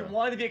 If you Yeah.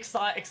 wanted to be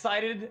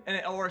excited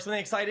or something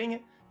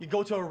exciting, you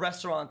go to a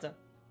restaurant.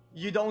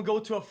 You don't go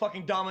to a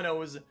fucking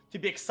Domino's to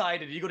be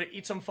excited. You go to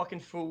eat some fucking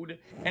food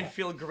and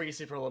feel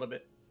greasy for a little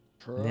bit.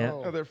 Yeah.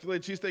 Oh, their Philly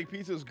cheesesteak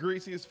pizza is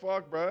greasy as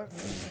fuck, bro.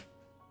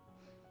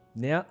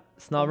 Yeah,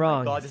 it's not Oh my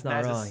wrong. God, it's this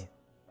not Nasus.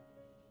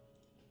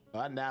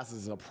 wrong. That Nasus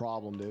is a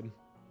problem, dude.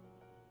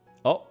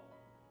 Oh.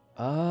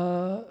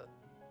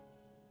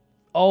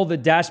 Oh, the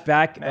dash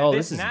back. Man, Oh,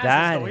 this is Nasus,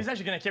 bad. though, he's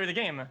actually gonna carry the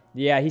game.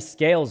 Yeah, he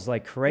scales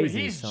like Dude,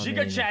 crazy. he's so, I giga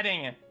mean,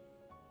 chatting.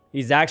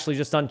 he's actually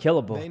just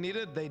unkillable. They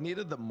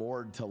needed the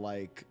Mord to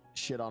like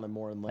shit on him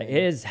more in lane. Like,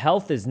 his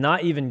health is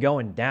not even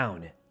going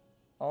down.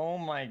 Oh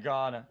my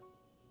god.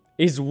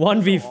 He's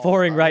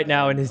 1v4ing right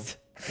now in his.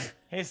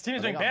 His team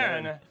is They doing got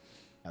Baron. Baron.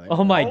 I think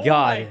Oh my Oh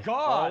god. my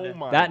god. Oh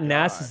my That God.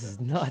 Nasus is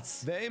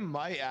nuts. They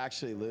might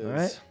actually lose. All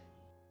right.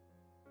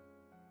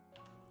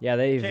 Yeah,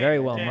 they Okay, very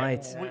well okay,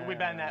 might. We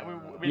ban that.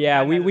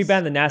 Yeah, we Nasus.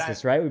 banned the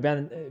Nasus, right? We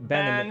banned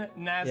Ban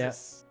yeah.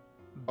 Nasus.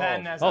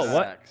 Ban Nasus. Oh,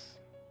 what?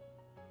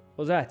 What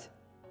was that?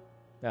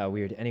 Oh,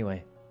 weird.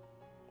 Anyway.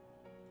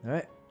 All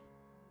right.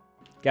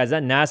 Guys,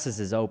 that Nasus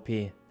is OP.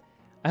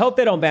 I hope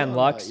they don't ban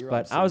Lux,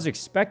 but I was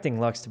expecting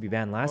Lux to be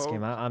banned last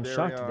game. I'm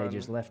shocked that they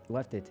just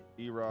left it.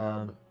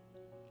 E-Rob.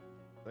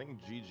 I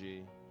think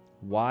GG.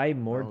 Why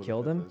Mord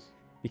killed him?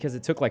 Because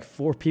it took like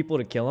 4 people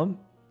to kill him.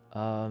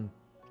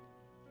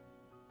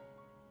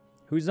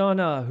 Who's on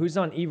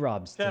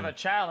E-Rob's team? Instead of a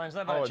challenge,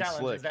 not about a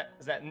challenge. Slick.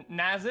 Is that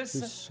Nasus?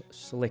 Who's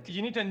Slick?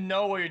 You need to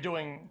know what you're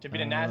doing to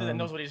beat a Nasus that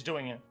knows what he's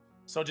doing.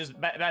 So just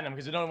ban him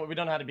because we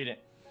don't know how to beat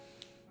it.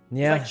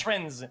 Yeah. It's like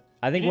trends.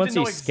 I think once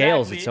he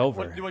scales, it's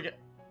over.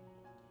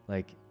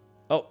 Like,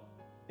 oh.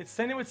 It's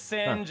same with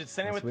Singe. It's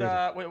same with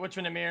which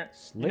one, Amir?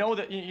 Slick? You know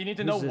that you need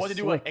to know what to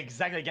do Slick?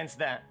 exactly against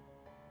that.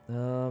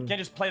 You can't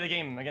just play the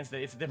game against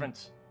it. It's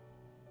different.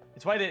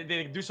 It's why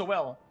they do so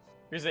well.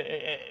 Because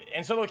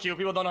in solo queue,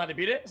 people don't know how to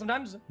beat it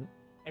sometimes, and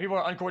people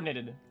are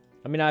uncoordinated.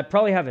 I mean, I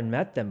probably haven't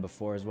met them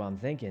before, is what I'm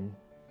thinking,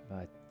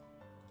 but.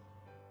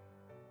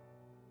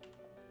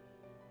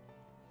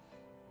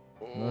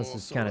 This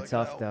is kind of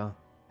tough, though.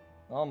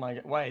 Oh my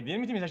god! Why the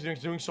enemy team is actually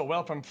doing so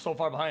well from so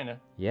far behind?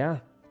 Yeah.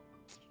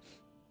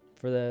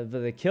 For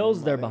the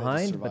kills, they're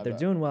behind, but they're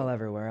doing well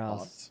everywhere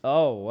else.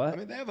 Oh, what? I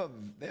mean, they have a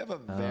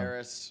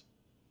Varus.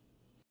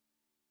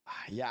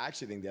 Yeah, I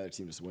actually think the other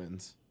team just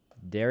wins.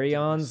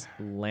 Darion's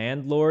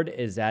landlord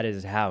is at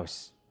his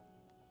house.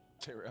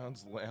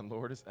 Darion's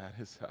landlord is at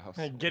his house.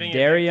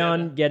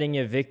 Darion getting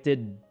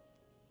evicted.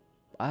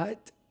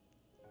 What?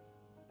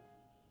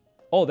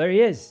 Oh, there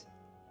he is.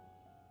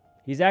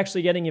 He's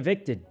actually getting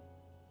evicted.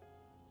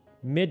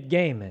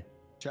 Mid-game.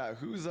 Chat,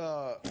 who's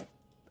Rob's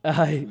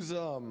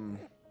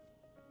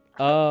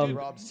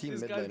team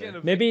mid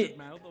laner? Maybe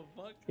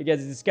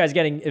because this guy's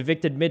getting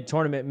evicted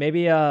mid-tournament.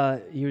 Maybe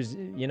he was,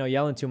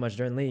 yelling too much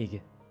during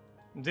league.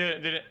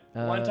 Did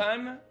one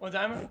time,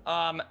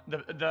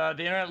 the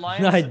internet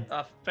lines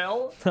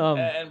fell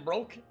and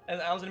broke,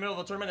 and I was in the middle of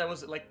a tournament that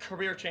was like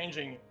career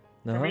changing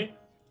for me.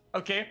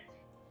 Okay,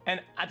 and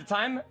at the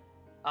time,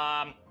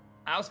 I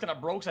was kind of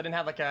broke, so I didn't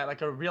have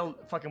like a real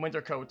fucking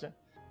winter coat.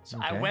 So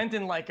I went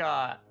in like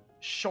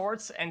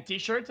shorts and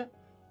t-shirt,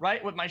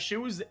 right, with my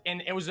shoes,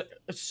 and it was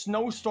a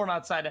snowstorm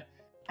outside. And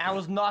I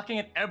was knocking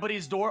at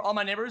everybody's door, all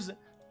my neighbors,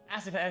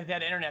 asked if they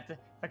had internet, if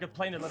I could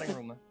play in the living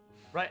room.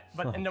 Right,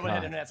 but nobody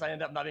had internet, so I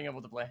ended up not being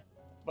able to play.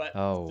 But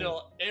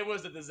still, it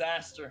was a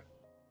disaster.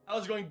 I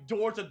was going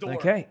door to door.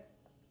 Okay.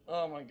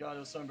 Oh my god, it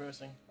was so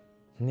embarrassing.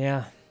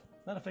 Yeah.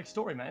 It's not a fake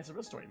story, man. It's a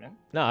real story, man.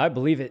 No, I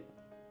believe it.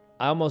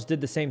 I almost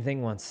did the same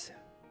thing once.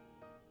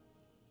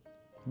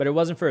 But it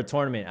wasn't for a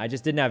tournament. I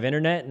just didn't have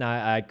internet, and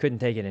I couldn't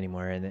take it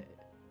anymore. And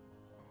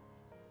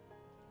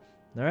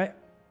all right.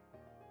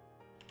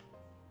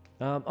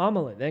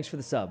 Omelet, thanks for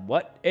the sub.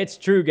 What? It's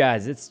true,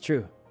 guys. It's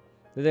true.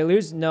 Did they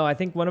lose? No, I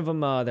think one of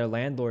them, their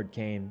landlord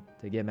came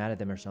to get mad at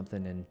them or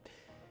something, and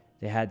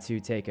they had to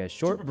take a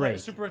short break.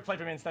 Super play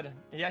for me instead.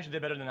 He actually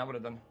did better than I would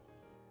have done.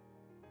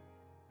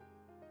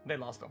 They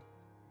lost, though.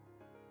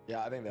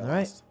 Yeah, I think they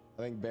lost.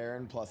 I think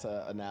Baron plus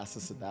a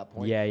Nasus at that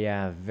point.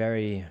 Yeah,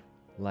 very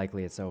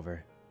likely it's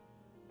over.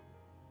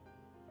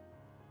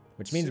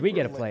 Which means we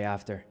get to play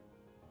after.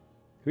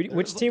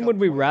 Which team would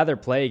we rather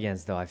play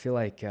against, though? I feel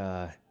like...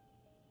 I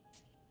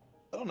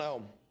don't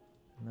know.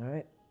 All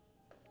right.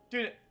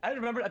 Dude, I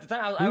remember at the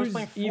time I was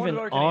playing $4 even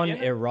on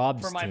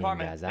Irob's team,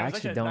 guys? I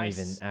actually don't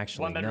even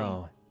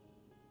know.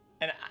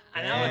 And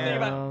now I think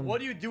about what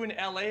do you do in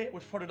LA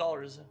with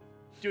 $4?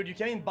 Dude, you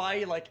can't even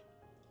buy like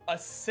a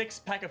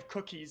 6-pack of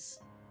cookies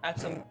at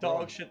some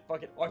dog shit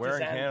fucking artisan Where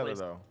in Canada place.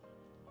 though?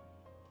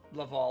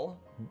 Laval.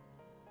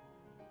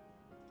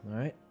 All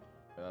right.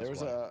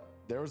 Yeah,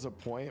 there was a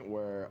point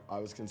where I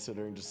was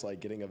considering just like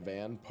getting a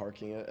van,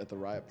 parking it at the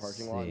Riot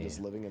parking lot, and just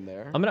living in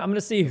there. I'm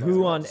gonna see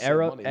who on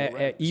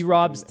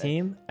E-Rob's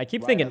team. I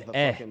keep thinking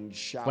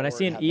When I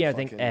see an E, I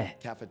think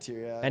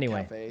Cafeteria.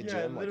 Anyway. Cafe,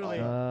 gym, literally.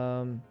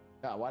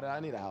 Yeah, why did I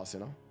need a house,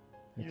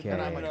 Okay.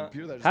 And I have my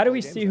computer that just How do play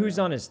we see games who's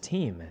right on his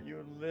team?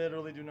 You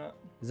literally do not.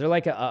 Is there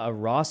like a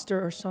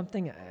roster or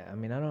something? I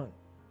mean, I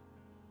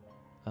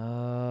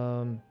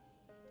don't.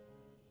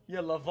 Yeah,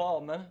 Laval,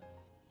 man.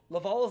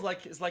 Laval is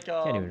like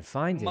Can't even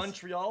find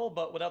Montreal,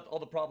 but without all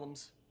the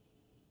problems.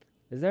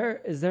 Is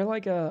there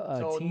like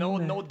a team?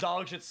 No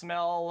dog shit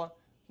smell,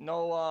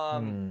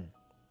 no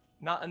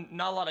not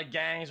a lot of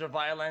gangs or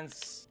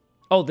violence.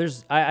 Oh,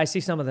 I see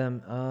some of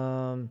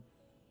them.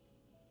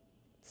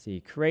 Let's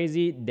see,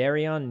 Crazy,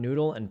 Darion,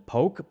 Noodle, and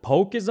Poke.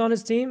 Poke is on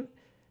his team.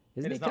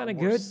 Isn't he kind of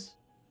good?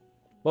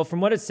 Well, from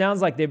what it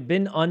sounds like, they've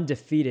been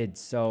undefeated,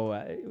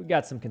 so we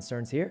got some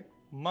concerns here.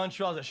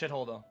 Montreal's a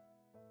shithole though.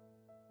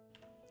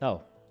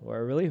 Oh.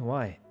 Or really?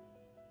 Why?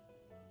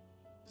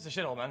 It's a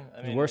shithole, man.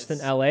 I mean, worse than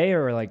LA,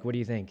 or like, what do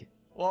you think?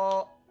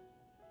 Well,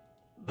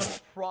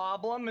 the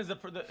problem is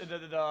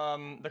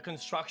the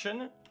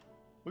construction.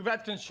 We've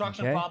had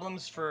construction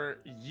problems for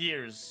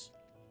years.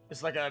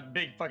 It's like a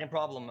big fucking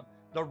problem.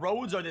 The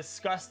roads are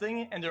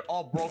disgusting, and they're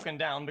all broken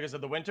down because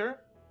of the winter.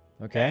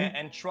 Okay.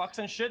 And trucks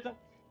and shit.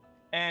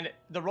 and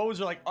the roads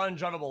are like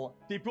undrivable.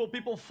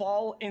 People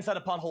fall inside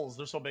the potholes.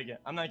 They're so big.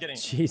 I'm not kidding.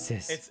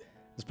 Jesus.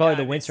 It's probably yeah,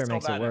 the winter it's so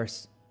makes it bad.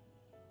 worse.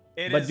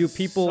 It But is do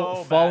people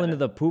so fall bad. into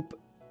the poop?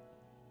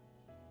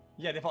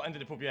 Yeah, they fall into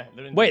the poop. Yeah.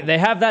 They're in the Wait, poop. they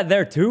have that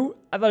there too?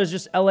 I thought it was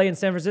just LA and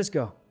San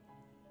Francisco.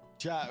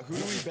 Chat, who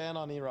do we ban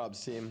on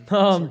E-Rob's team?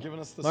 Um, They're giving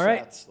us the all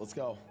right. stats. Let's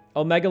go.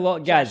 Omega Law,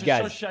 guys.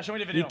 Show me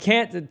the video. You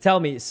can't tell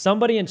me.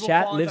 Somebody in People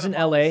chat fall lives in into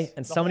the LA potholes.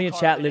 and The somebody whole in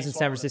car chat lives in getting San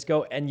swallowed.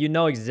 Francisco, and you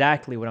know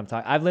exactly what I'm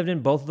talking. I've lived in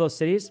both of those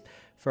cities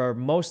for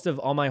most of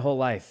all my whole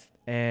life,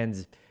 and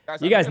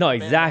you guys know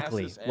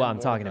exactly what I'm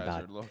talking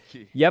about.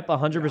 Yep,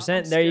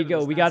 100%. There you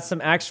go. We got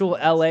some actual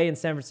LA and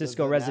San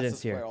Francisco residents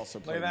here, Look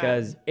at that.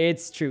 because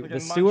it's true. Look the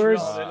at sewers.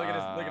 Montreal.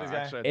 Look at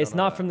this guy. It's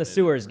not from the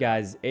sewers,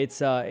 guys.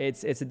 It's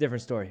a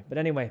different story. But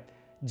anyway,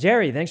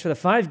 Jerry, thanks for the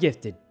 5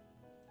 gifted.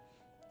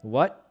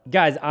 What?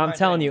 Guys, I'm Right,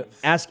 telling Jerry. you,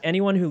 ask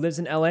anyone who lives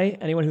in LA,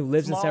 anyone who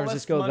lives in San Smallest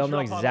Francisco, they'll know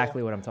Montreal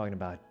exactly what I'm talking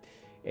about.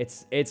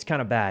 It's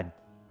kind of bad,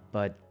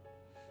 but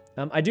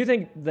I do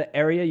think the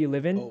area you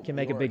live in can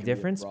make a New big York can be a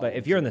difference. But problem,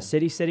 if you're in the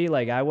too. city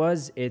like I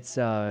was, it's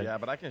Yeah,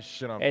 but I can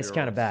shit on. it's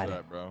kinda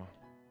bad. bro.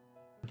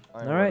 I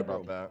All ain't worried right.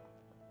 about that.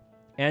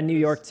 and New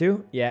York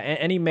too. Yeah,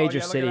 any major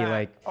yeah, look at city, that.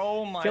 like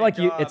Oh my I feel like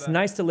God. it's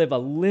nice to live a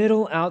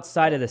little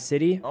outside of the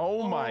city.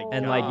 Oh my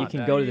And, god. like, you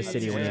can go to the that's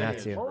city when you have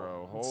insane, to. bro.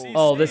 Holy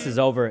Oh, this shit. is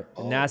over.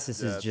 Oh,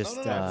 Nasus Yeah, is just.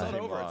 no, it's not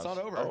over. It's not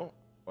over. Oh,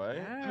 wait.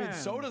 I mean,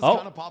 soda's Oh,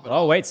 kind of popping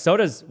oh off. wait,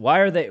 sodas. Why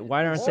aren't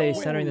they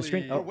centering the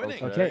screen? Holy, Oh, we're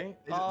winning. okay.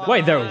 Oh,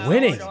 Wait, they're yeah,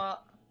 winning. Look at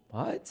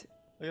What?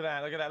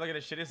 that. Look at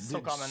this shit. This is so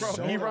Dude, common. bro, Bro,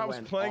 Soda E-Rob's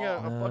went playing a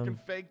off. fucking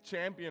fake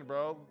champion,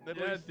 bro.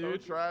 Niddly's so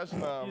dude. trash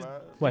now, He's-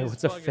 man. Wait, he's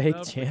what's a fucking fake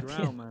up the champion?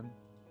 ground, man.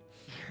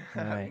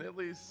 Alright.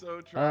 Niddly's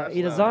so trash Itazaki,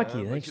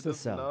 now, man. thanks Like, for he the does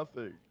sub.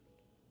 nothing.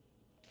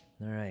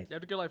 All right. You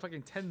have to go like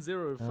fucking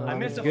 10-0 for. I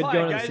missed It's the good fight,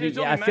 going to the guys. city. You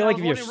told Yeah, I me, feel man. like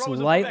if I you're was holding Rose in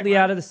the slightly back,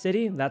 out man. of the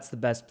city, that's the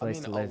best I place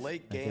mean, to a live.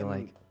 late I feel game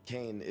like.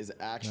 Kane is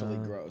actually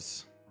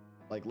gross.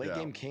 Like late Yeah.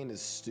 game Kane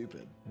is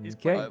stupid. He's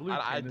Okay. playing blue I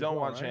Kane as don't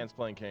well, want right? Chance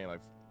playing Kane.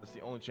 Like, that's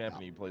the only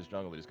champion he plays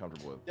jungle that he's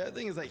comfortable with. Yeah, the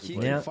thing is like he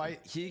Yeah. can fight.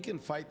 He can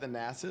fight the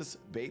Nasus,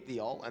 bait the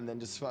ult, and then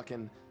just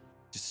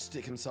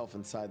stick himself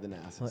inside the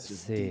Nasus, Let's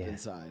just see. deep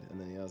inside, and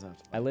then he doesn't have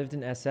to. I lived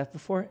in SF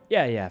before.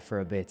 Yeah, for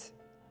a bit.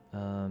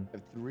 Have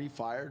 3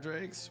 fire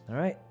drakes. All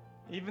right.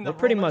 Even We're the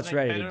pretty Romans much make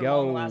ready to better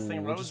go.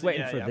 long-lasting We're roses. just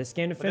waiting Yeah, for yeah. this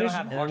game to But they don't finish,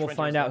 have and then harsh we'll winters,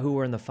 find out though. who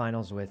we're in the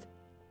finals with.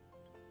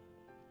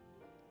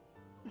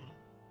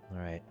 All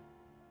right.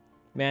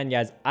 Man,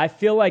 guys, I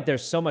feel like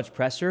there's so much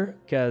pressure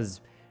because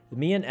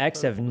me and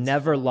X have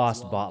never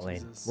lost bot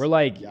lane. Jesus. We're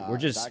like, Yeah, we're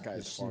that just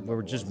guy's far we're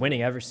number just one.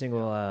 winning every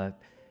single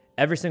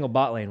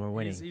bot lane we're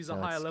winning. He's so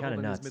a higher it's level kind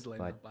of than nuts. his mid laner,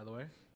 But by the way.